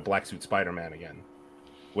Suit Spider-Man again,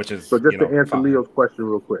 which is so. Just to answer fine. Leo's question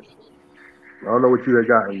real quick. I don't know what you had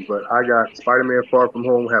gotten, but I got Spider-Man Far From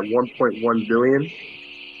Home had 1.1 billion.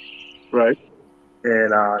 Right.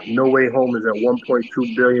 And No Way Home is at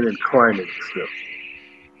 1.2 billion and climbing still.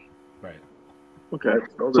 Right. Okay.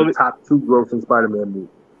 Those So are the top 2 grossing Spider-Man movies.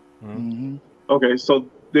 Mm-hmm. okay, so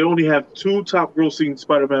they only have 2 top grossing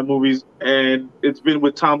Spider-Man movies, and it's been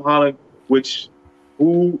with Tom Holland, which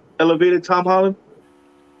who elevated Tom Holland?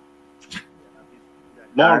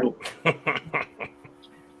 Marvel.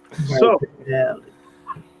 So Yeah.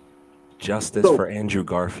 Justice for Andrew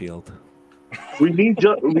Garfield. we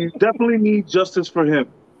definitely need justice for him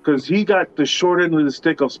because he got the short end of the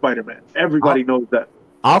stick of Spider-Man. Everybody knows that.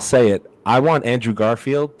 I'll say it. I want Andrew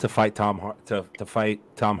Garfield to fight to fight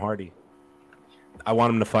Tom Hardy. I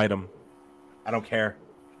want him to fight him. I don't care.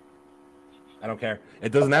 I don't care.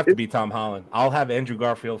 It doesn't have to be Tom Holland. I'll have Andrew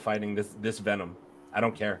Garfield fighting this Venom. I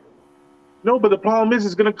don't care. No, but the problem is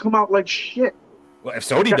it's going to come out like shit. Well, if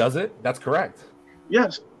Sony does it, that's correct.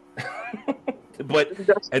 Yes. But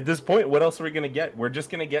at this point, what else are we going to get? We're just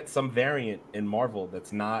going to get some variant in Marvel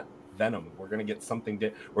that's not Venom. We're going to get something.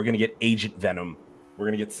 We're going to get Agent Venom. We're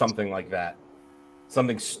going to get something like that.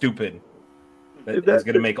 Something stupid that is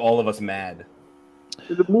going to make all of us mad.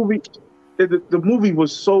 The movie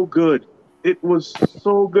was so good. It was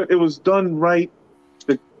so good. It was done right.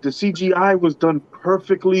 The CGI was done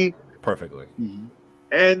perfectly. Perfectly. Mm-hmm.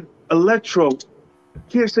 And Electro,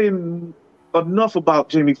 can't say enough about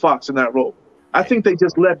Jamie Foxx in that role. I think they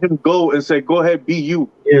just let him go and say, "Go ahead, be you."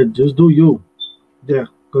 Yeah, just do you. Yeah,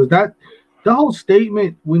 because the whole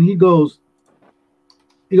statement when he goes,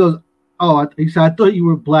 "Oh," he said, "I thought you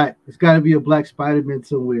were black. It's got to be a black Spider-Man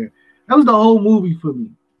somewhere." That was the whole movie for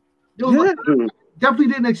me. It was definitely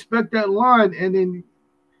didn't expect that line, and then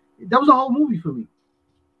that was the whole movie for me.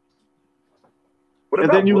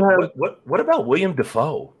 What about William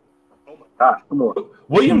Dafoe? God, come on.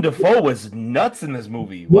 William Dafoe was nuts in this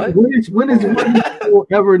movie. What? When is William Dafoe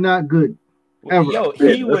ever not good? Ever. Yo,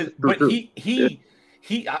 he was, but he.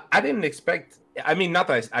 I didn't expect. I mean, not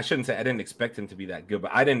that I shouldn't say I didn't expect him to be that good,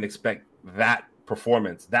 but I didn't expect that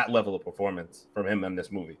performance, that level of performance from him in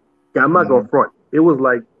this movie. Yeah, I'm not going front. It was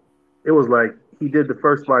like he did the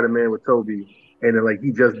first Spider-Man with Tobey, and then like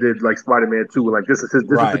he just did like Spider-Man 2. Like this is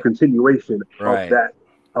the continuation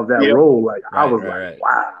of that role. Like I was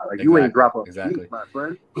wow, like you ain't drop a beat, my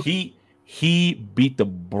friend. He beat the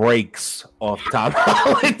brakes off Tom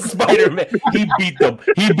Holland Spider-Man. He beat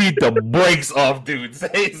the brakes off, dude.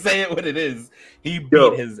 Say it what it is. He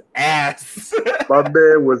beat his ass. My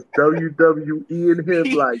man was WWEing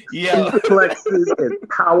him like suplexes and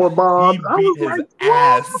power bombs. He beat his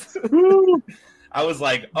ass. I was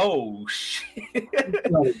like, oh shit.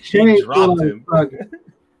 He dropped him.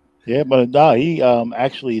 Yeah, but no, he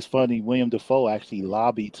actually it's funny. William Dafoe actually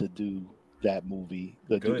lobbied to do that movie,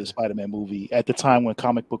 the Spider-Man movie, at the time when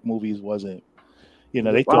comic book movies wasn't,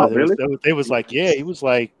 they thought they was like, yeah, he was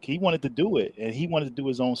like, he wanted to do it, and he wanted to do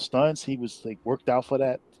his own stunts. He was like worked out for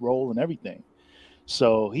that role and everything,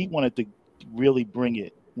 so he wanted to really bring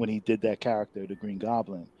it when he did that character, the Green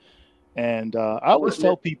Goblin. And I always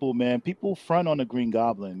tell people, man, people front on the Green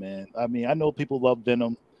Goblin, man. I mean, I know people love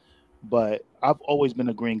Venom, but I've always been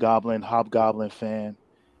a Green Goblin, Hobgoblin fan,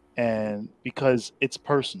 and because it's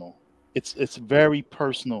personal. It's very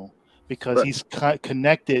personal because he's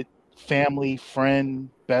connected, family, friend,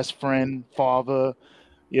 best friend, father,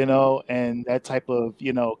 and that type of,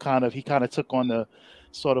 he kind of took on the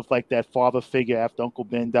sort of like that father figure after Uncle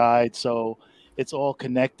Ben died. So it's all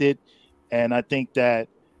connected. And I think that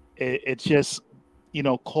it just,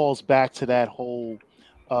 calls back to that whole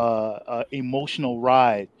emotional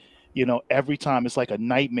ride. Every time it's like a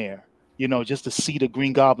nightmare. Just to see the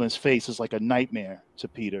Green Goblin's face is like a nightmare to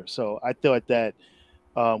Peter. So I thought that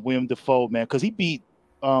William Dafoe, man, because he beat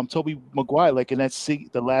Tobey Maguire like in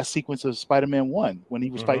the last sequence of Spider-Man 1 when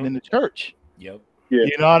he was fighting in the church. Yep. Yeah.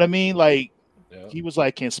 You know what I mean? Like he was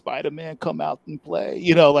like, "Can Spider-Man come out and play?"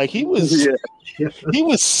 Like he was, he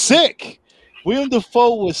was sick. William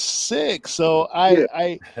Dafoe was sick. So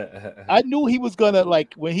I knew he was gonna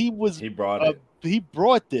like when he brought it. He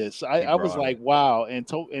brought this. I was like, wow. And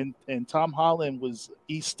Tom Holland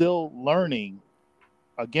he's still learning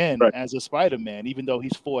again as a Spider-Man, even though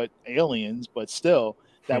he's fought aliens, but still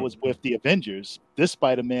that was with the Avengers. This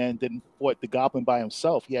Spider-Man didn't fight the Goblin by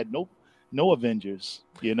himself. He had no Avengers.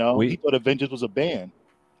 He thought Avengers was a band.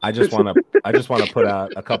 I just want to put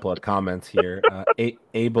out a couple of comments here.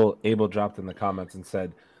 Abel dropped in the comments and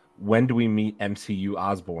said, "When do we meet MCU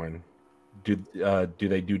Osborn? Do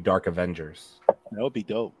they do Dark Avengers?" That would be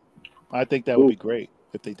dope. I think that would be great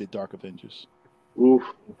if they did Dark Avengers. Oof.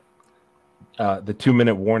 The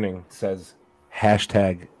 2-minute warning says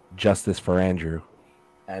 #Justice for Andrew,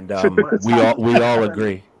 and we all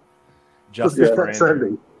agree. Justice for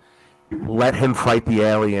Andrew. Let him fight the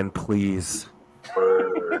alien, please.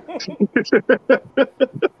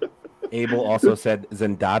 Abel also said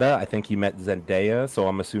Zendada. I think he meant Zendaya, so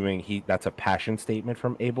I'm assuming that's a passion statement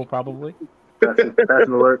from Abel, probably.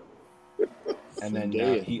 Passion alert. And then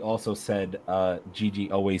he also said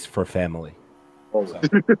Gigi always for family. So.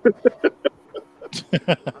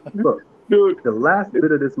 Look, the last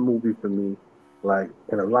bit of this movie for me, like,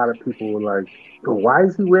 and a lot of people were like, why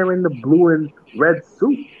is he wearing the blue and red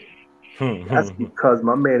suit? That's because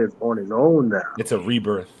my man is on his own now. It's a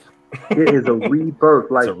rebirth. It is a rebirth.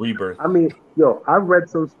 Like, it's a rebirth. I mean, I read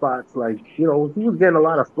some spots, like, he was getting a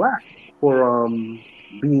lot of flack for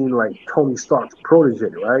being like Tony Stark's protege,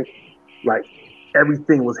 right? Like,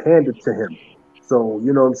 everything was handed to him. So,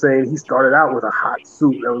 you know what I'm saying? He started out with a hot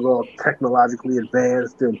suit that was all technologically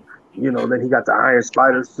advanced, and, then he got the Iron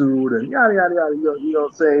Spider suit, and yada, yada, yada. You know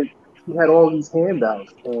what I'm saying? He had all these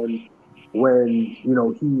handouts, and when, he,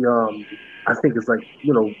 I think it's like,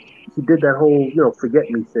 he did that whole, forget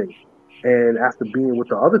me thing. And after being with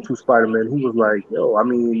the other two Spider-Men, he was like, I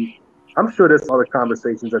mean, I'm sure there's other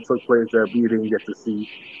conversations that took place that we didn't get to see,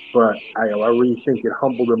 but I really think it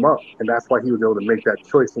humbled him up, and that's why he was able to make that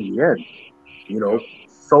choice in the end.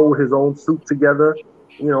 Sewed his own suit together,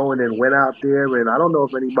 and then went out there, and I don't know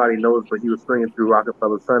if anybody knows, but he was swinging through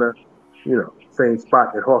Rockefeller Center, same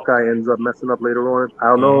spot that Hawkeye ends up messing up later on. I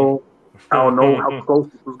don't know how close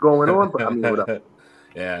this was going on, but I mean, whatever.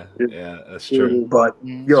 Yeah, that's true. But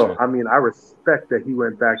I mean, I respect that he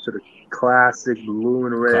went back to the classic blue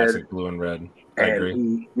and red. Classic blue and red. I agree.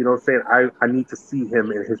 He, you know what I'm saying? I need to see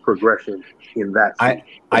him in his progression in that suit.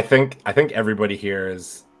 I think everybody here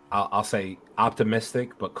is, I'll say,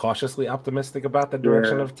 optimistic, but cautiously optimistic about the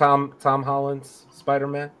direction of Tom Holland's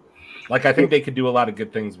Spider-Man. Like, I think they could do a lot of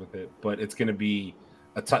good things with it, but it's going to be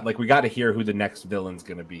like, we got to hear who the next villain's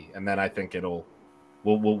going to be, and then I think we'll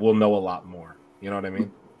know a lot more. You know what I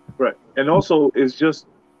mean? Right. And also, it's just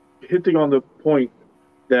hitting on the point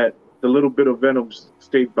that the little bit of Venom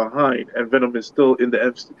stayed behind, and Venom is still in the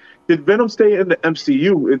MCU. Did Venom stay in the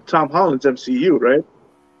MCU, in Tom Holland's MCU, right?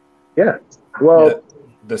 Yeah. Well,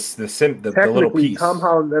 the little piece. Tom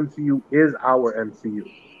Holland's MCU is our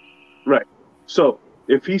MCU. Right. So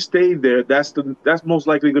if he stayed there, that's most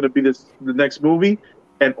likely going to be the next movie.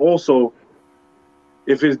 And also,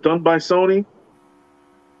 if it's done by Sony,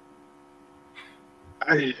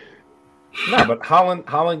 no, but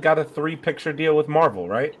Holland got a 3-picture deal with Marvel,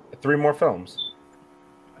 right? 3 more films.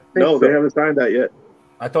 No, they haven't signed that yet.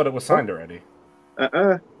 I thought it was signed already.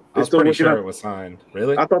 I was pretty sure it was signed.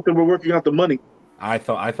 Really? I thought they were working out the money. I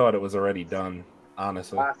thought it was already done.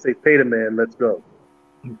 Honestly, I say, pay the man. Let's go.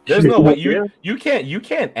 There's no way you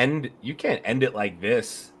can't end it like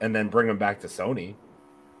this and then bring him back to Sony.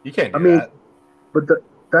 You can't do that. But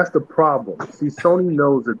that's the problem. See, Sony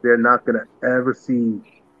knows that they're not going to ever see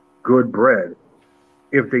good bread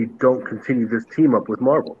if they don't continue this team up with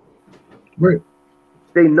Marvel. Right.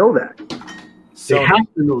 They know that. They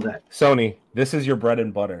have to know that. Sony, this is your bread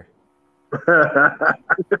and butter.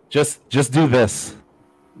 just do this.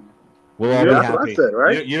 We'll all be happy. What I said,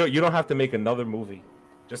 right? You don't have to make another movie.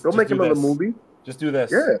 Don't make another movie. Just do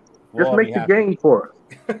this. Yeah. Just make the game for us.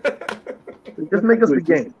 Just make us the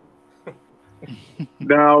game.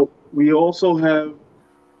 Now, we also have...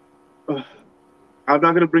 I'm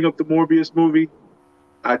not going to bring up the Morbius movie.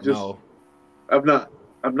 I'm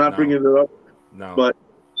not bringing it up. No. But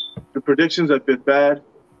the predictions have been bad.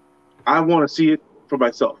 I want to see it for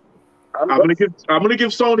myself. I'm going to give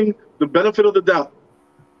Sony the benefit of the doubt.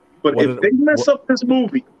 But if they mess up this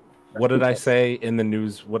movie... What did I say in the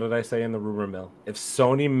news? What did I say in the rumor mill? If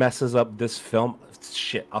Sony messes up this film...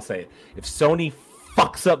 Shit, I'll say it. If Sony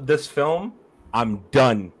fucks up this film... I'm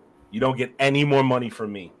done. You don't get any more money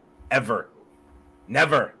from me. Ever.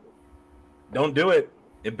 Never. Don't do it.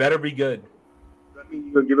 It better be good. Does that mean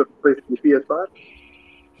you're going to give up the place to the PS5?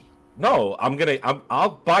 No,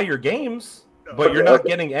 I'll buy your games, but you're not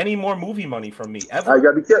getting any more movie money from me, ever. You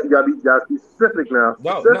gotta be specific now.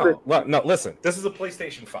 No, listen. This is a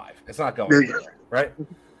PlayStation 5. It's not going anywhere, right?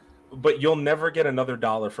 But you'll never get another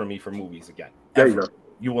dollar from me for movies again. There you go.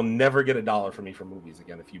 You will never get $1 from me for movies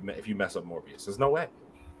again if you mess up Morbius. There's no way.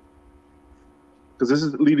 Because this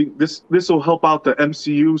is leading. This will help out the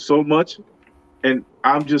MCU so much, and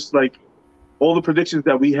I'm just like, all the predictions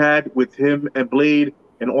that we had with him and Blade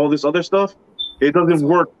and all this other stuff, it doesn't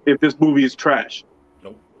work if this movie is trash.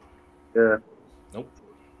 Nope. Yeah. Nope.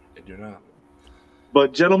 It do not.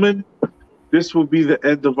 But gentlemen, this will be the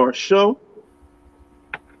end of our show.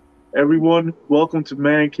 Everyone, welcome to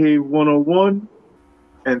Man Cave 101.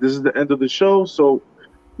 And this is the end of the show. So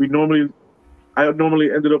I normally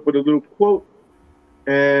ended up with a little quote,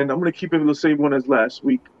 and I'm going to keep it the same one as last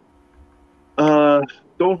week.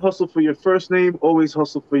 Don't hustle for your first name. Always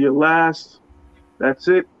hustle for your last. That's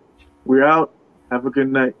it. We're out. Have a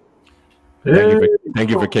good night. Thank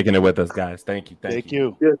you for kicking it with us, guys. Thank you. Thank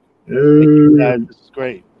you. Yeah. Thank you guys. This is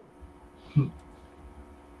great.